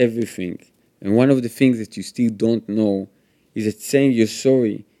 but not everything. And one of the things that you still don't know is that saying you're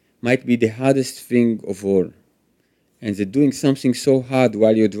sorry might be the hardest thing of all. And that doing something so hard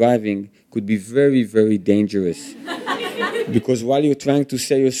while you're driving could be very, very dangerous. Because while you're trying to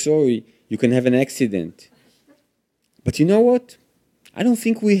say you're sorry, you can have an accident. But you know what? I don't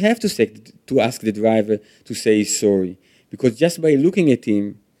think we have to ask the driver to say he's sorry. Because just by looking at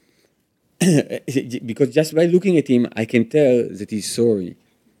him, I can tell that he's sorry.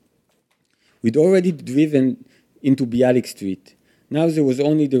 We'd already driven into Bialik Street. Now there was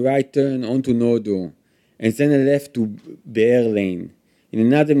only the right turn onto Nordor, and then a left to Bear Lane. In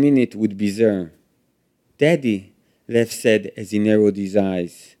another minute we'd be there. Daddy, Lev said as he narrowed his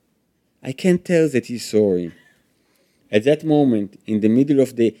eyes. I can't tell that he's sorry. At that moment, in the middle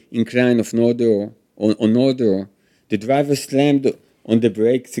of the incline of Nordor, on Nordor, the driver slammed on the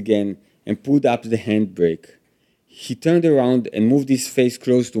brakes again and pulled up the handbrake. He turned around and moved his face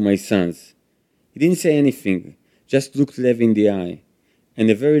close to my son's. He didn't say anything, just looked Lev in the eye,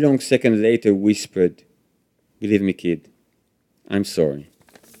 and a very long second later whispered, Believe me, kid, I'm sorry.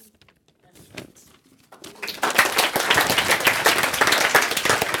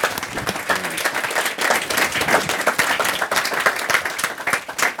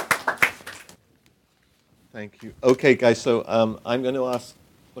 Thank you. Okay, guys, so I'm going to ask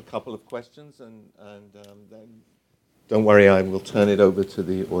a couple of questions, and then don't worry, I will turn it over to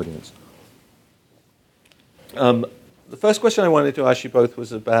the audience. The first question I wanted to ask you both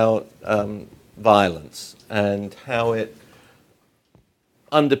was about violence and how it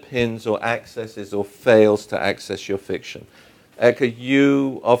underpins or accesses or fails to access your fiction. Etgar,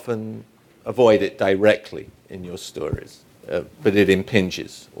 you often avoid it directly in your stories, but it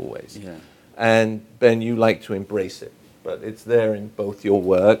impinges always. Yeah. And Ben, you like to embrace it, but it's there in both your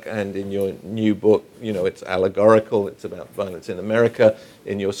work and in your new book. You know, it's allegorical, it's about violence in America.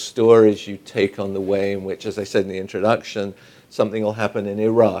 In your stories, you take on the way in which, as I said in the introduction, something will happen in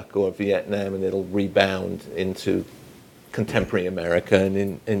Iraq or Vietnam and it'll rebound into contemporary America.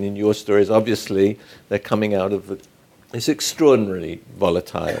 And in your stories, obviously, they're coming out of this extraordinarily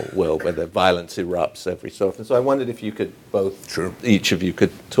volatile world where the violence erupts every so often. So I wondered if you could both, Sure. each of you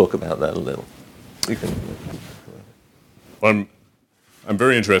could talk about that a little. You can. Well, I'm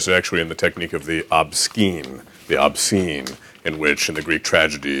very interested actually in the technique of the obscene, in which in the Greek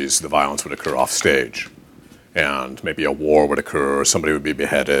tragedies the violence would occur off stage. And maybe a war would occur, or somebody would be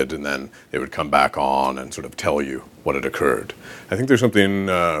beheaded, and then they would come back on and sort of tell you what had occurred. I think there's something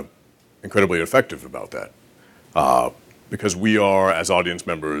incredibly effective about that. Because we are, as audience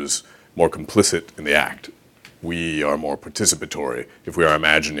members, more complicit in the act. We are more participatory if we are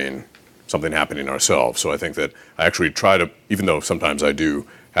imagining something happening ourselves. So I think that I actually try to, even though sometimes I do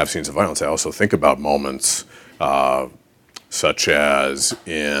have scenes of violence, I also think about moments such as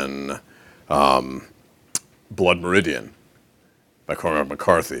in Blood Meridian by Cormac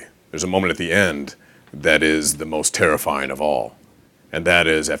McCarthy. There's a moment at the end that is the most terrifying of all. And that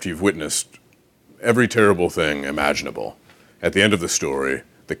is after you've witnessed every terrible thing imaginable. At the end of the story,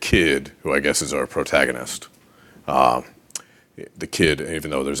 the kid, who I guess is our protagonist, the kid, even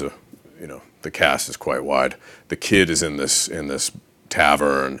though there's a, the cast is quite wide, the kid is in this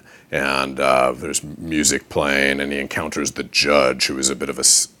tavern, and there's music playing, and he encounters the judge, who is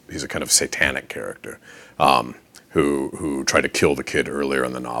he's a kind of satanic character, who tried to kill the kid earlier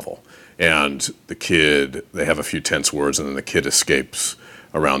in the novel. And the kid, they have a few tense words, and then the kid escapes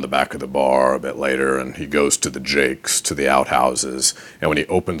around the back of the bar a bit later, and he goes to the Jakes, to the outhouses, and when he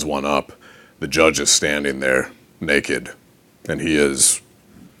opens one up, the judge is standing there naked, and he is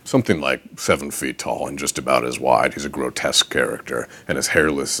something like 7 feet tall and just about as wide. He's a grotesque character, and as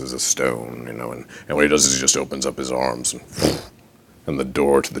hairless as a stone, and what he does is he just opens up his arms, and the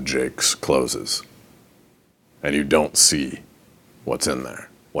door to the Jakes closes, and you don't see what's in there,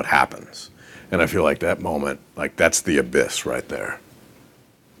 what happens. And I feel like that moment, like that's the abyss right there.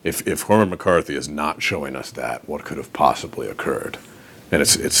 If Cormac McCarthy is not showing us that, what could have possibly occurred? And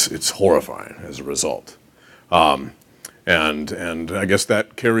it's horrifying as a result. And I guess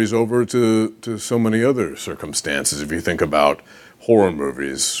that carries over to so many other circumstances. If you think about horror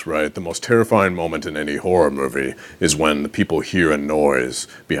movies, right? The most terrifying moment in any horror movie is when the people hear a noise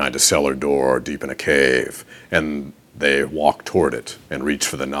behind a cellar door or deep in a cave, and they walk toward it and reach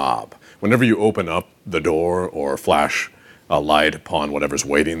for the knob. Whenever you open up the door or flash a light upon whatever's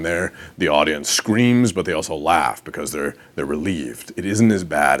waiting there, the audience screams, but they also laugh because they're relieved. It isn't as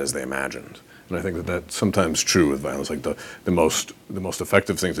bad as they imagined. And I think that that's sometimes true with violence. Like the most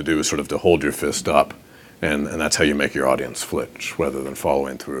effective thing to do is sort of to hold your fist up And that's how you make your audience flinch rather than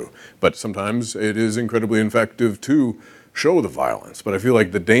following through. But sometimes it is incredibly effective to show the violence. But I feel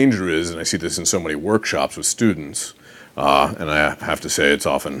like the danger is, and I see this in so many workshops with students, and I have to say it's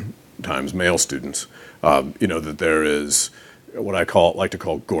oftentimes male students, that there is what I like to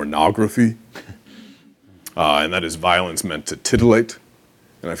call gornography, and that is violence meant to titillate.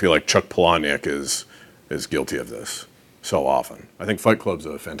 And I feel like Chuck Palahniuk is guilty of this so often. I think Fight Club's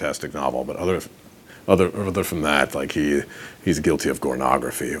a fantastic novel, but other from that, like he's guilty of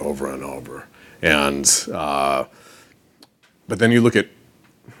gornography over and over. And but then you look at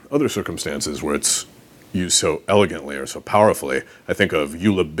other circumstances where it's used so elegantly or so powerfully. I think of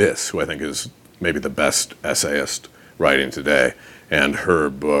Eula Biss, who I think is maybe the best essayist writing today, and her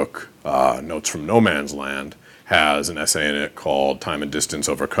book Notes from No Man's Land has an essay in it called Time and Distance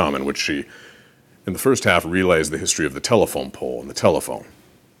Overcome, in which she, in the first half, relays the history of the telephone pole and the telephone.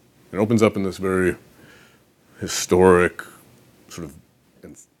 It opens up in this very historic, sort of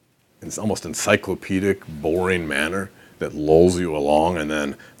almost encyclopedic, boring manner that lulls you along, and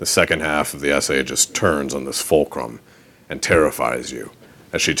then the second half of the essay just turns on this fulcrum and terrifies you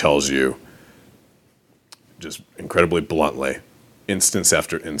as she tells you, just incredibly bluntly, instance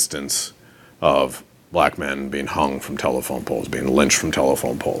after instance of black men being hung from telephone poles, being lynched from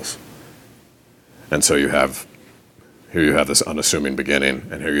telephone poles. And so here you have this unassuming beginning,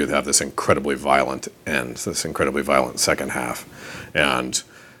 and here you have this incredibly violent end, this incredibly violent second half. And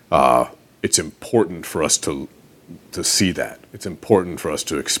it's important for us to see that. It's important for us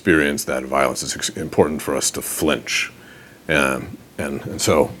to experience that violence. It's important for us to flinch. And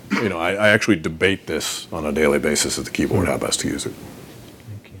so, I actually debate this on a daily basis at the keyboard, how best to use it.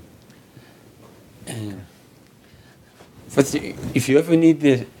 Thank you. First, if you ever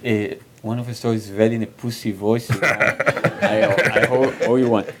need one of the stories read in a pussy voice, I owe you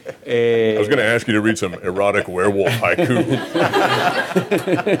one. I was going to ask you to read some erotic werewolf haiku.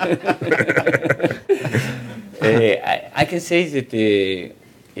 I can say that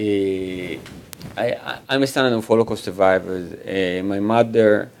I'm a son of Holocaust survivors. My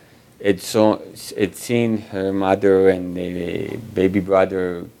mother had seen her mother and baby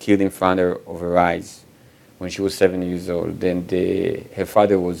brother killed in front of her eyes when she was 7 years old, and her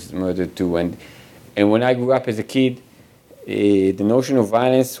father was murdered too. And when I grew up as a kid, the notion of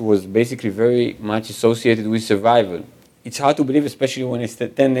violence was basically very much associated with survival. It's hard to believe, especially when I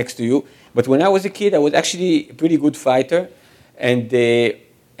stand next to you. But when I was a kid, I was actually a pretty good fighter, and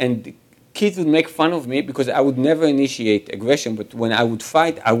kids would make fun of me because I would never initiate aggression. But when I would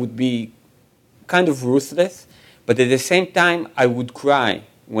fight, I would be kind of ruthless. But at the same time, I would cry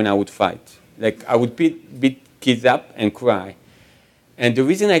when I would fight. Like I would beat kids up and cry. And the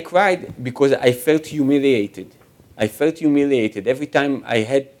reason I cried because I felt humiliated. I felt humiliated every time I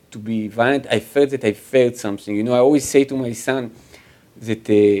had to be violent. I felt that I failed something. I always say to my son that,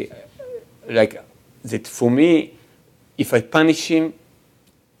 that for me, if I punish him,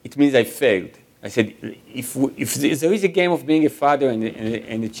 it means I failed. I said, if there is a game of being a father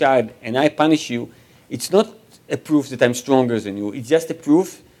and a child, and I punish you, it's not a proof that I'm stronger than you. It's just a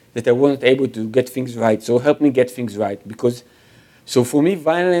proof that I wasn't able to get things right. So help me get things right. So for me,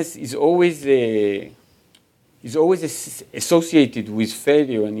 violence is always associated with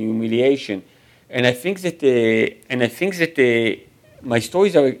failure and humiliation. And I think that my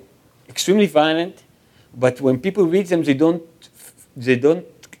stories are extremely violent, but when people read them, they don't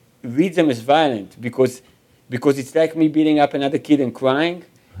read them as violent because it's like me beating up another kid and crying.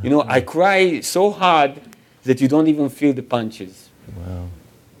 I cry so hard that you don't even feel the punches. Wow.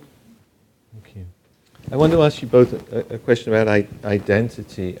 Thank you. I want to ask you both a question about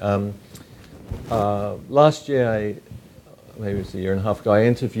identity. Last year, maybe it was a year and a half ago, I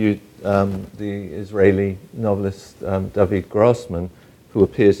interviewed the Israeli novelist David Grossman, who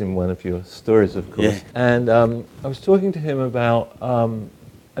appears in one of your stories, of course. Yeah. And I was talking to him about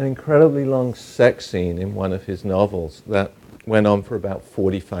an incredibly long sex scene in one of his novels that went on for about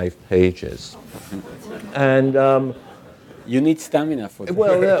 45 pages. And you need stamina for that.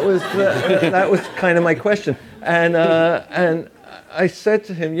 Well, that was kind of my question. And I said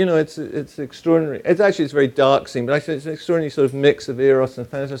to him, it's extraordinary. It's very dark scene, but I said it's an extraordinary sort of mix of eros and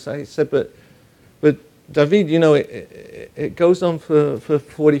fantasy. I said, but David, it goes on for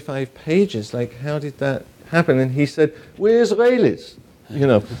 45 pages. Like, how did that happen? And he said, we're Israelis,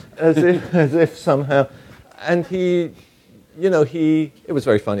 as if somehow. And it was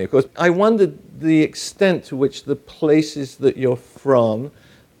very funny, of course. I wondered the extent to which the places that you're from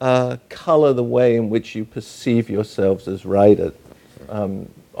color the way in which you perceive yourselves as writers.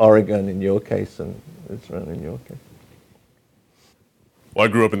 Oregon in your case and Israel in your case. Well, I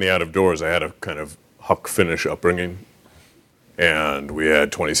grew up in the out of doors. I had a kind of Huck Finnish upbringing, and we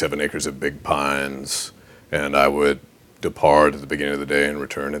had 27 acres of big pines, and I would depart at the beginning of the day and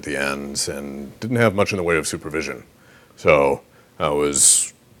return at the ends, and didn't have much in the way of supervision. So I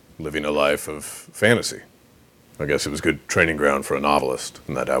was living a life of fantasy. I guess it was good training ground for a novelist,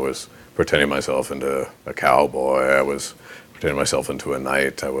 in that I was pretending myself into a cowboy, I was pretending myself into a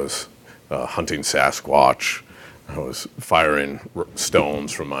knight, I was hunting Sasquatch, I was firing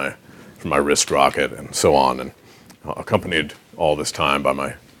stones from my wrist rocket, and so on, and accompanied all this time by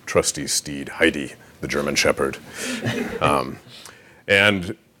my trusty steed, Heidi, the German Shepherd.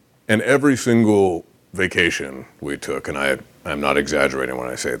 And every single vacation we took, and I'm not exaggerating when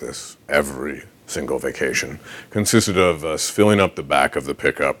I say this, every single vacation consisted of us filling up the back of the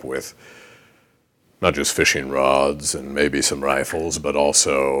pickup with not just fishing rods and maybe some rifles, but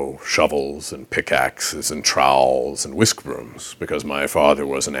also shovels and pickaxes and trowels and whisk brooms, because my father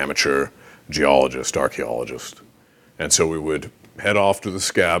was an amateur geologist, archaeologist. And so we would head off to the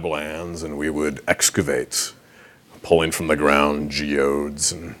scab lands and we would excavate, pulling from the ground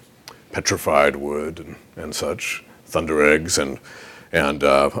geodes and petrified wood and such, thunder eggs, and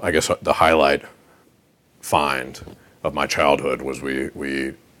I guess the highlight find of my childhood was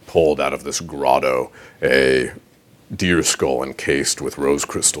we pulled out of this grotto a deer skull encased with rose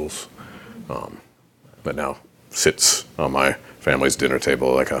crystals that now sits on my family's dinner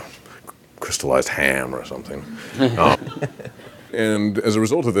table like a crystallized ham or something. And as a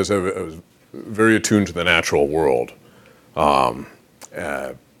result of this, I was very attuned to the natural world,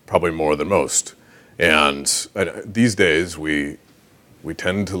 probably more than most. And these days, we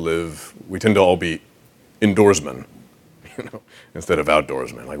tend to all be indoorsmen, instead of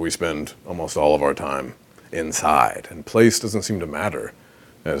outdoorsmen. Like, we spend almost all of our time inside, and place doesn't seem to matter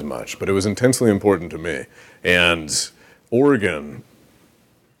as much. But it was intensely important to me. And Oregon,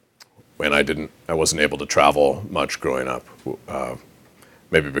 when I wasn't able to travel much growing up,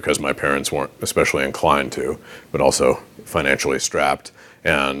 maybe because my parents weren't especially inclined to, but also financially strapped.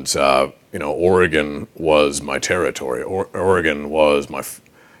 And Oregon was my territory. Oregon was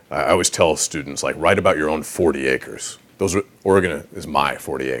I always tell students, like, write about your own 40 acres. Oregon is my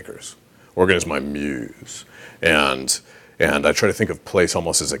 40 acres. Oregon is my muse. And I try to think of place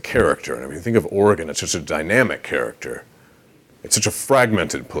almost as a character. And if you think of Oregon, it's such a dynamic character. It's such a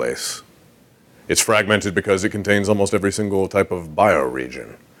fragmented place. It's fragmented because it contains almost every single type of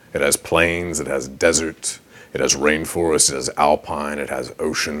bioregion. It has plains, it has desert, it has rainforest, it has alpine, it has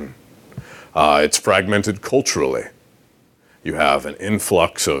ocean. It's fragmented culturally. You have an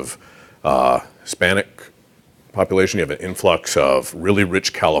influx of Hispanic population, you have an influx of really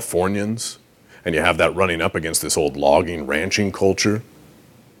rich Californians, and you have that running up against this old logging, ranching culture.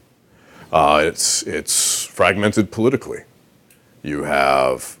 It's fragmented politically. You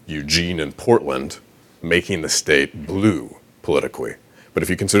have Eugene and Portland making the state blue politically. But if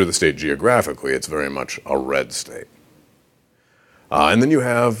you consider the state geographically, it's very much a red state. And then you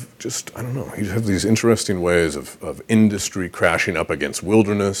have you have these interesting ways of industry crashing up against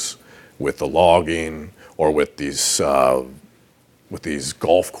wilderness with the logging, or with these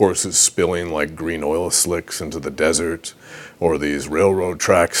golf courses spilling like green oil slicks into the desert, or these railroad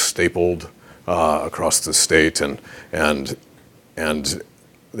tracks stapled across the state, and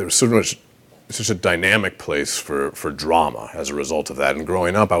there's such a dynamic place for drama as a result of that. And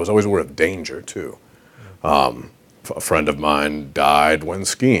growing up, I was always aware of danger too. A friend of mine died when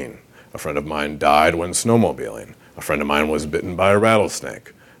skiing. A friend of mine died when snowmobiling. A friend of mine was bitten by a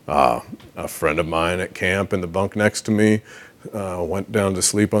rattlesnake. A friend of mine at camp in the bunk next to me went down to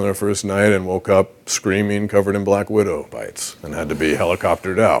sleep on their first night and woke up screaming, covered in black widow bites, and had to be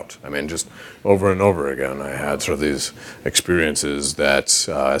helicoptered out. I mean, just over and over again, I had sort of these experiences that,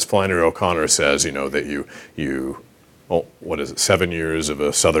 as Flannery O'Connor says, that what is it, 7 years of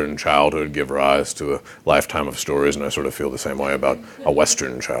a Southern childhood give rise to a lifetime of stories, and I sort of feel the same way about a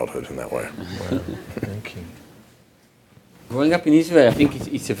Western childhood in that way. Wow. Thank you. Growing up in Israel, I think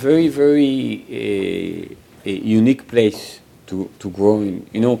it's a very, very unique place to grow in.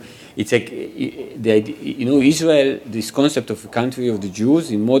 It's like Israel. This concept of a country of the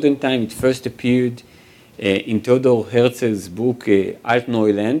Jews in modern time, it first appeared in Theodor Herzl's book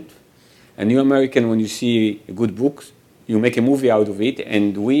Alt-Neuland. A New American, when you see a good book, you make a movie out of it,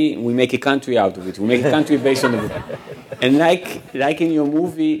 and we make a country out of it. We make a country based on the book. And like in your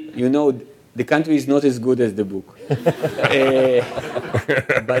movie, the country is not as good as the book.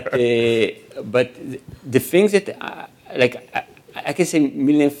 But the things that, I can say a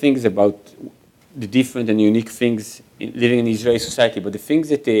million things about the different and unique things living in Israeli society, but the things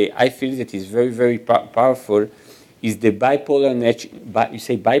that I feel that is very, very powerful is the bipolar nature. You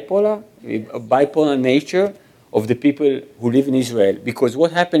say bipolar, bipolar nature of the people who live in Israel. Because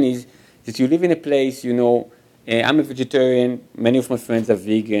what happened is that you live in a place, you know. I'm a vegetarian. Many of my friends are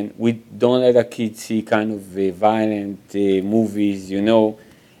vegan. We don't let our kids see kind of violent movies, you know.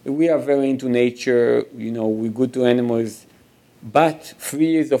 We are very into nature, you know. We're good to animals. But 3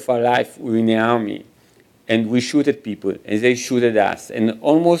 years of our life, we're in the army. And we shoot at people, and they shoot at us. And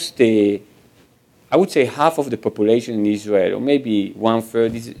almost, I would say half of the population in Israel, or maybe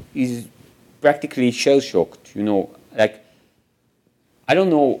 1/3, is practically shell-shocked, you know. Like, I don't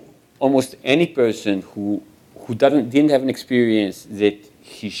know almost any person who didn't have an experience that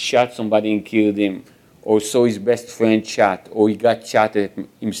he shot somebody and killed him, or saw his best friend shot, or he got shot at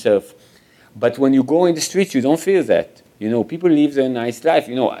himself. But when you go in the streets, you don't feel that. You know, people live their nice life.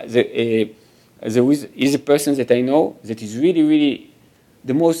 You know, there is a person that I know that is really, really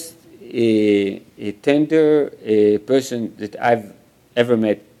the most tender person that I've ever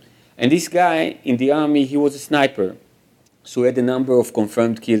met. And this guy in the army, he was a sniper. So he had a number of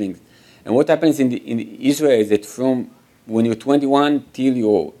confirmed killings. And what happens in Israel is that from when you're 21 till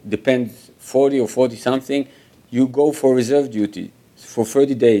you depends 40 or 40 something, you go for reserve duty for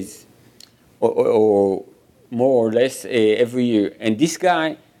 30 days or more or less every year. And this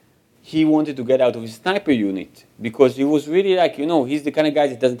guy, he wanted to get out of his sniper unit because he was really like, you know, he's the kind of guy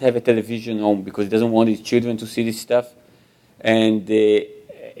that doesn't have a television home because he doesn't want his children to see this stuff. And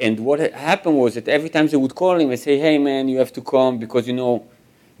what happened was that every time they would call him and say, hey man, you have to come because, you know,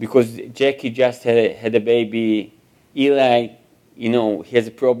 because Jackie just had a baby, Eli, you know, he has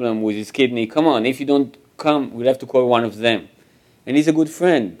a problem with his kidney. Come on, if you don't come, we'll have to call one of them. And he's a good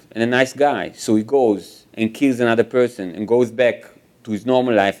friend and a nice guy. So he goes and kills another person and goes back to his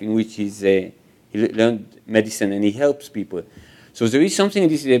normal life in which he learned medicine and he helps people. So there is something in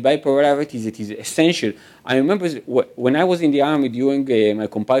this bipolarity that is essential. I remember when I was in the army during my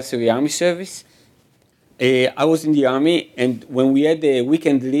compulsory army service, I was in the army, and when we had a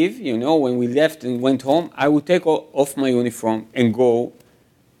weekend leave, you know, when we left and went home, I would take off my uniform and go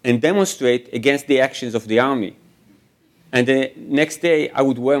and demonstrate against the actions of the army. And the next day, I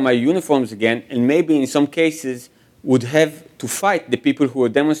would wear my uniforms again, and maybe in some cases would have to fight the people who were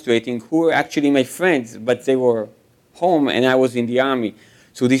demonstrating, who were actually my friends, but they were home and I was in the army.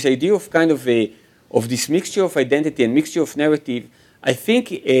 So this idea of kind of this mixture of identity and mixture of narrative, I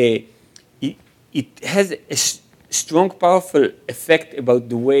think it has a strong, powerful effect about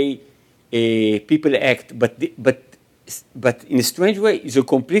the way people act, but in a strange way, you're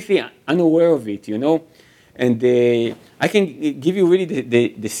completely unaware of it, you know. And I can give you really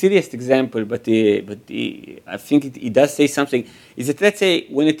the silliest example, but I think it does say something. Is that, let's say,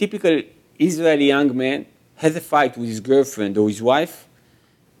 when a typical Israeli young man has a fight with his girlfriend or his wife,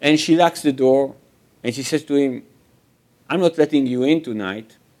 and she locks the door, and she says to him, I'm not letting you in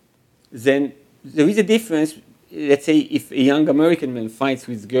tonight, then there is a difference. Let's say if a young American man fights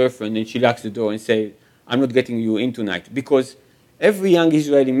with his girlfriend and she locks the door and says, I'm not getting you in tonight, because every young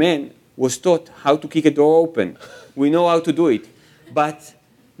Israeli man was taught how to kick a door open. We know how to do it. But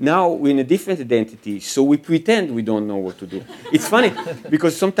now we're in a different identity, so we pretend we don't know what to do. It's funny,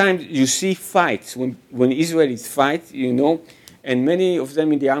 because sometimes you see fights, when Israelis fight, you know, and many of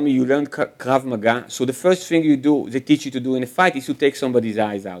them in the army, you learn Krav Maga. So the first thing you do, they teach you to do in a fight, is to take somebody's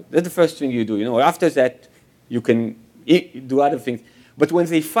eyes out. That's the first thing you do, you know. After that, you can do other things. But when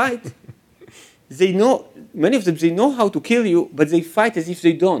they fight, they know, many of them, they know how to kill you, but they fight as if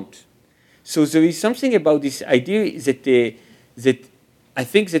they don't. So there is something about this idea that I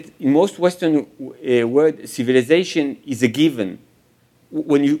think that in most Western world, civilization is a given.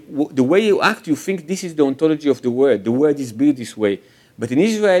 The way you act, you think this is the ontology of the world. The world is built this way. But in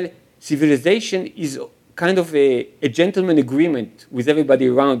Israel, civilization is kind of a gentleman agreement with everybody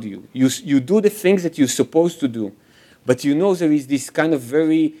around you. You do the things that you're supposed to do, but you know there is this kind of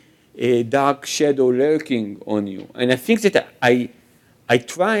very dark shadow lurking on you. And I think that I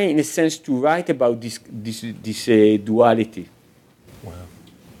try, in a sense, to write about this duality. Wow.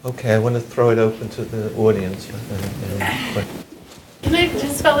 Okay, I want to throw it open to the audience. Can I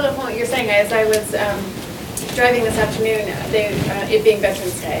just follow up on what you're saying? As I was driving this afternoon, it being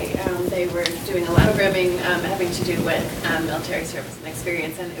Veterans Day, they were doing a lot of programming having to do with military service and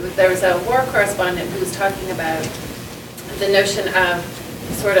experience. And there was a war correspondent who was talking about the notion of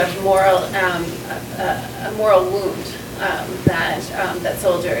sort of a moral wound that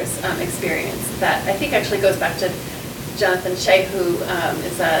soldiers experience. That I think actually goes back to Jonathan Shea, who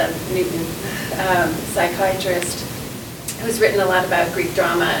is a Newton psychiatrist, who's written a lot about Greek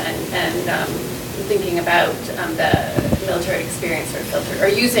drama and thinking about military experience sort of filtered, or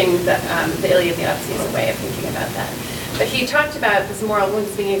using the Iliad and the Odyssey as a way of thinking about that. But he talked about this moral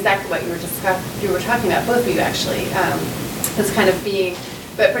wounds being exactly what you were talking about, both of you actually, this kind of being,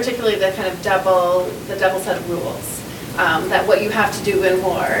 but particularly the kind of double set of rules. That what you have to do in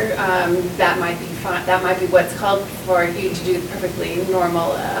war, that might be fine, that might be what's called for you to do perfectly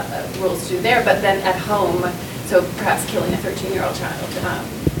normal rules to do there, but then at home, so perhaps killing a 13-year-old child,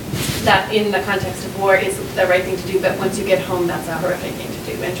 that in the context of war is the right thing to do, but once you get home, that's a horrific thing to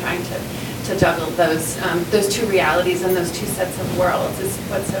do, and trying to juggle those two realities and those two sets of worlds is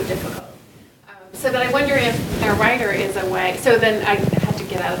what's so difficult. So that I wonder if a writer is a way, so then I had to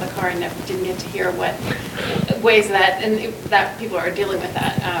get out of the car and didn't get to hear what ways that people are dealing with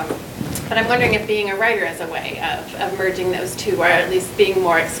that. But I'm wondering if being a writer is a way of merging those two, or at least being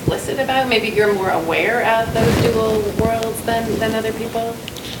more explicit about, maybe you're more aware of those dual worlds than other people?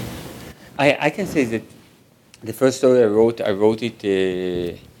 I can say that the first story I wrote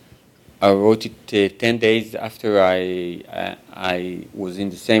it 10 days after I was in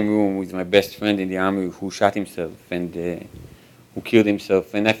the same room with my best friend in the army who shot himself and who killed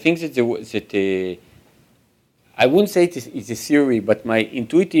himself. And I think that I wouldn't say it's a theory, but my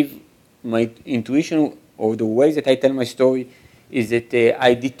intuition or the way that I tell my story is that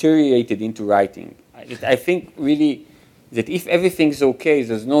I deteriorated into writing. I think really that if everything's okay,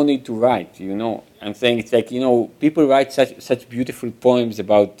 there's no need to write, I'm saying it's like, people write such beautiful poems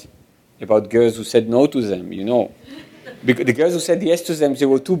about girls who said no to them, Because the girls who said yes to them, they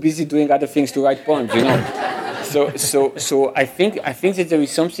were too busy doing other things to write poems, So I think that there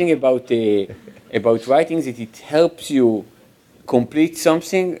is something about writing that it helps you complete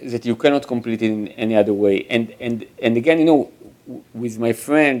something that you cannot complete in any other way. And again, with my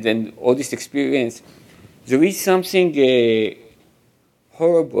friend and all this experience, there is something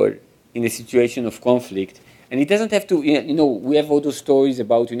horrible in a situation of conflict. And it doesn't have to, we have all those stories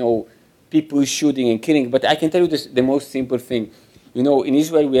about, people shooting and killing, but I can tell you the most simple thing. In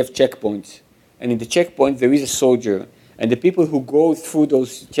Israel we have checkpoints, and in the checkpoint there is a soldier, and the people who go through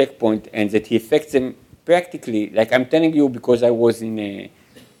those checkpoints and that he affects them practically, like I'm telling you because I was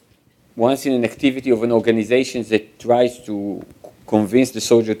once in an activity of an organization that tries to convince the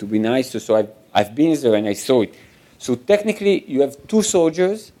soldier to be nicer, so I've been there and I saw it. So technically you have two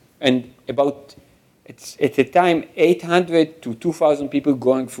soldiers and about, at the time, 800 to 2,000 people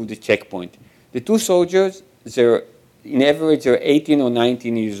going through the checkpoint. The two soldiers, in average, they're 18 or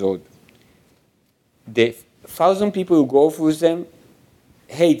 19 years old. The 1,000 people who go through them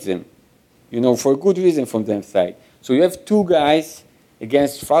hate them, for good reason from their side. So you have two guys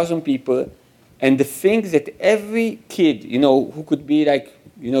against 1,000 people, and the thing that every kid, who could be like,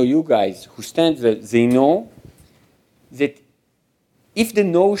 you guys, who stand there, they know that if the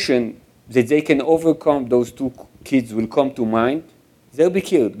notion that they can overcome those two kids will come to mind, they'll be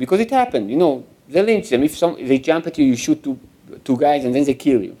killed. Because it happened, they lynch them. If they jump at you, you shoot two guys and then they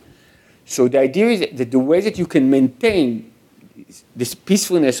kill you. So the idea is that the way that you can maintain this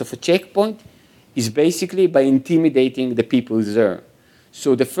peacefulness of a checkpoint is basically by intimidating the people there.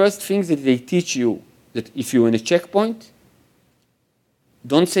 So the first thing that they teach you, that if you're in a checkpoint,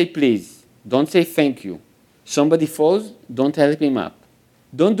 don't say please, don't say thank you. Somebody falls, don't help him up.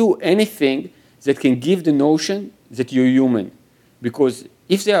 Don't do anything that can give the notion that you're human. Because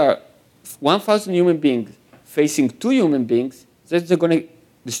if there are 1,000 human beings facing two human beings, they're going to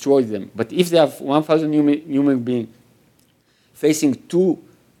destroy them. But if there are 1,000 human beings facing two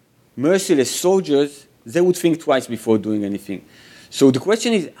merciless soldiers, they would think twice before doing anything. So the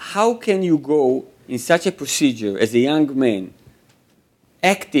question is, how can you go in such a procedure as a young man,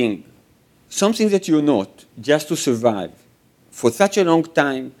 acting something that you're not, just to survive, for such a long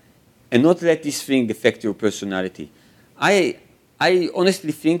time, and not let this thing affect your personality? I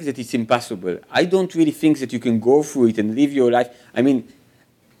honestly think that it's impossible. I don't really think that you can go through it and live your life. I mean,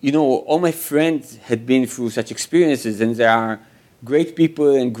 all my friends had been through such experiences, and they are great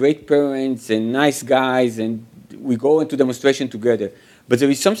people and great parents and nice guys, and we go into demonstration together. But there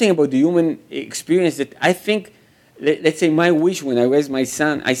is something about the human experience that I think, let's say my wish when I raise my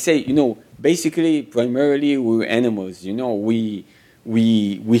son, I say, basically, primarily, we're animals. We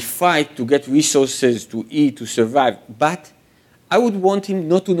fight to get resources, to eat, to survive. But I would want him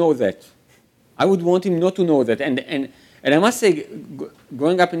not to know that. I would want him not to know that. And I must say,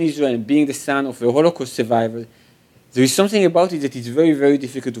 growing up in Israel and being the son of a Holocaust survivor, there is something about it that is very, very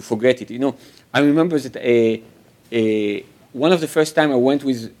difficult to forget it. I remember that one of the first time I went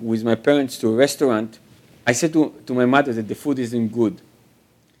with my parents to a restaurant, I said to my mother that the food isn't good.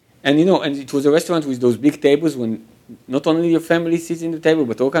 And and it was a restaurant with those big tables when not only your family sits in the table,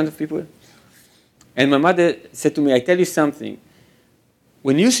 but all kinds of people. And my mother said to me, I tell you something.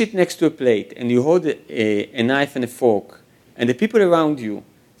 When you sit next to a plate and you hold a knife and a fork, and the people around you,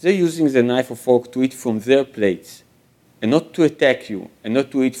 they're using the knife or fork to eat from their plates, and not to attack you, and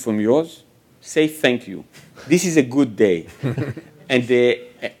not to eat from yours, say thank you. This is a good day. And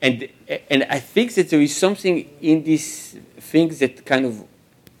I think that there is something in these things that kind of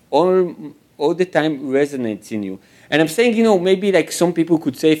all the time resonates in you. And I'm saying, maybe like some people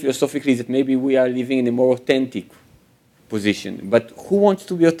could say philosophically that maybe we are living in a more authentic position. But who wants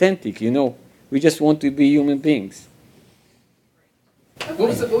to be authentic, We just want to be human beings. What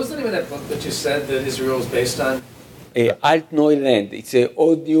was the name of that book that you said that Israel is based on? Alt Neuland. It's an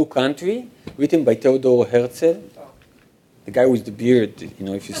old new country written by Theodor Herzl. The guy with the beard, if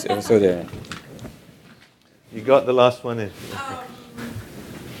you ever saw that. You got the last one in.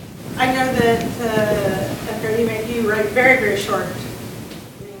 I know that Edgar, you write very, very short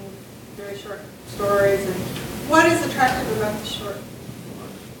stories. And what is attractive about the short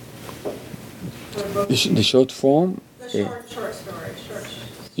form? The short form? The short story.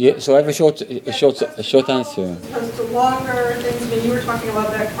 Yeah, so I have a short answer. As opposed to longer things. I mean, you were talking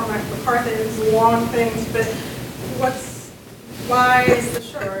about that Cormac McCarthy's long things, but why is the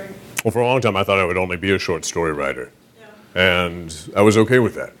short? Well, for a long time, I thought I would only be a short story writer. Yeah. And I was okay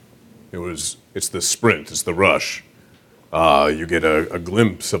with that. It's the sprint, it's the rush. You get a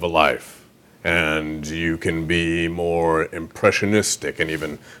glimpse of a life, and you can be more impressionistic and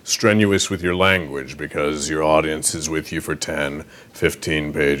even strenuous with your language because your audience is with you for 10,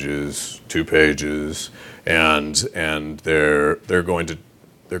 15 pages, 2 pages, and they're going to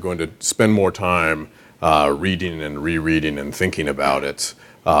spend more time reading and rereading and thinking about it,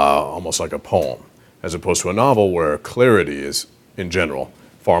 almost like a poem, as opposed to a novel where clarity is, in general,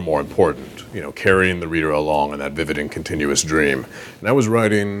 far more important, carrying the reader along in that vivid and continuous dream. And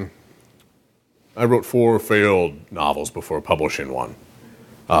I wrote 4 failed novels before publishing one.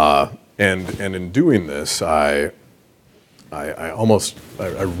 And in doing this, I hardwired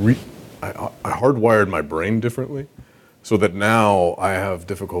my brain differently, so that now I have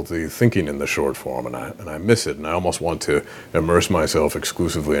difficulty thinking in the short form, and I miss it, and I almost want to immerse myself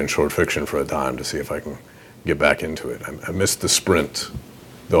exclusively in short fiction for a time to see if I can get back into it. I miss the sprint,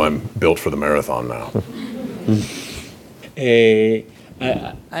 though I'm built for the marathon now.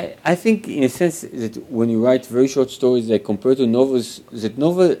 I think, in a sense, that when you write very short stories, like compared to novels,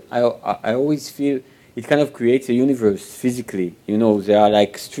 I always feel it kind of creates a universe physically. There are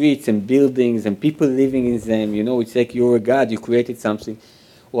like streets and buildings and people living in them. It's like you're a god, you created something.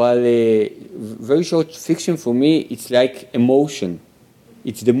 While very short fiction for me, it's like emotion.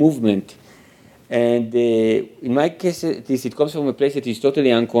 It's the movement. And in my case, at least, it comes from a place that is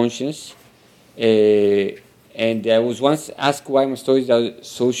totally unconscious. And I was once asked why my stories are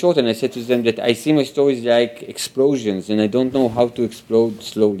so short, and I said to them that I see my stories like explosions, and I don't know how to explode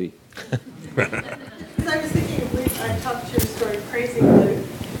slowly. I was thinking, I talked your story Crazy Blue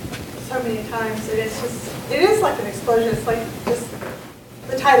so many times, and it is like an explosion. It's like just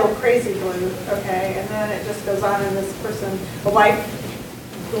the title Crazy Blue, okay, and then it just goes on, and this person, a wife,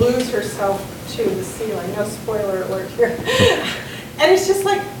 glues herself to the ceiling. No spoiler alert here. And it's just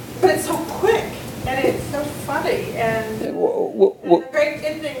like, but it's so quick, and it's so funny, and the great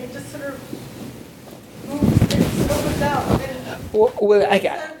ending just sort of opens out.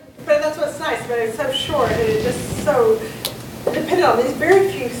 But that's what's nice, but it's so short, and it's just so dependent on these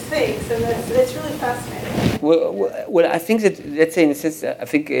very few things, and it's really fascinating. Well, I think that, let's say in a sense, I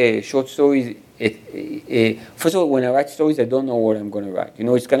think short stories, first of all, when I write stories, I don't know what I'm going to write.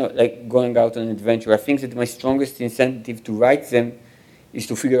 It's kind of like going out on an adventure. I think that my strongest incentive to write them is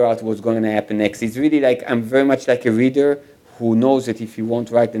to figure out what's going to happen next. It's really like, I'm very much like a reader who knows that if he won't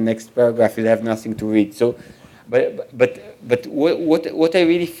write the next paragraph, he'll have nothing to read. So, but what I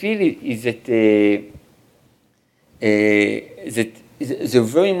really feel is that they're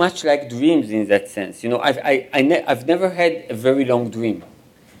very much like dreams in that sense. I've never had a very long dream.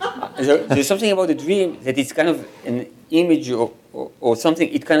 There's something about a dream that it's kind of an image or something.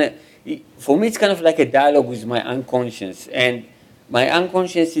 For me, it's kind of like a dialogue with my unconscious, and my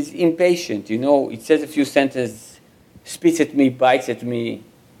unconscious is impatient. It says a few sentences, spits at me, bites at me,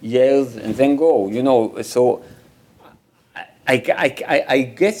 yells, and then go. So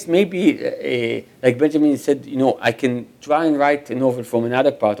I guess maybe, like Benjamin said, I can try and write a novel from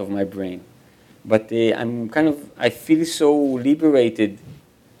another part of my brain, but I feel so liberated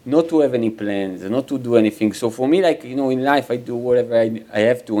not to have any plans, not to do anything. So for me, in life, I do whatever I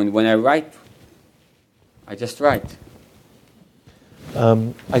have to, and when I write, I just write.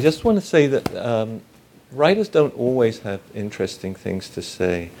 I just want to say that writers don't always have interesting things to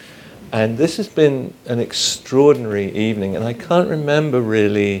say. And this has been an extraordinary evening, and I can't remember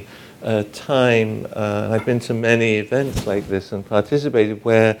really a time, and I've been to many events like this and participated,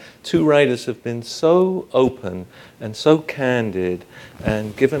 where two writers have been so open and so candid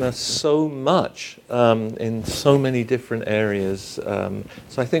and given us so much in so many different areas. So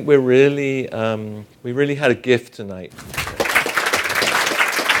I think we really had a gift tonight.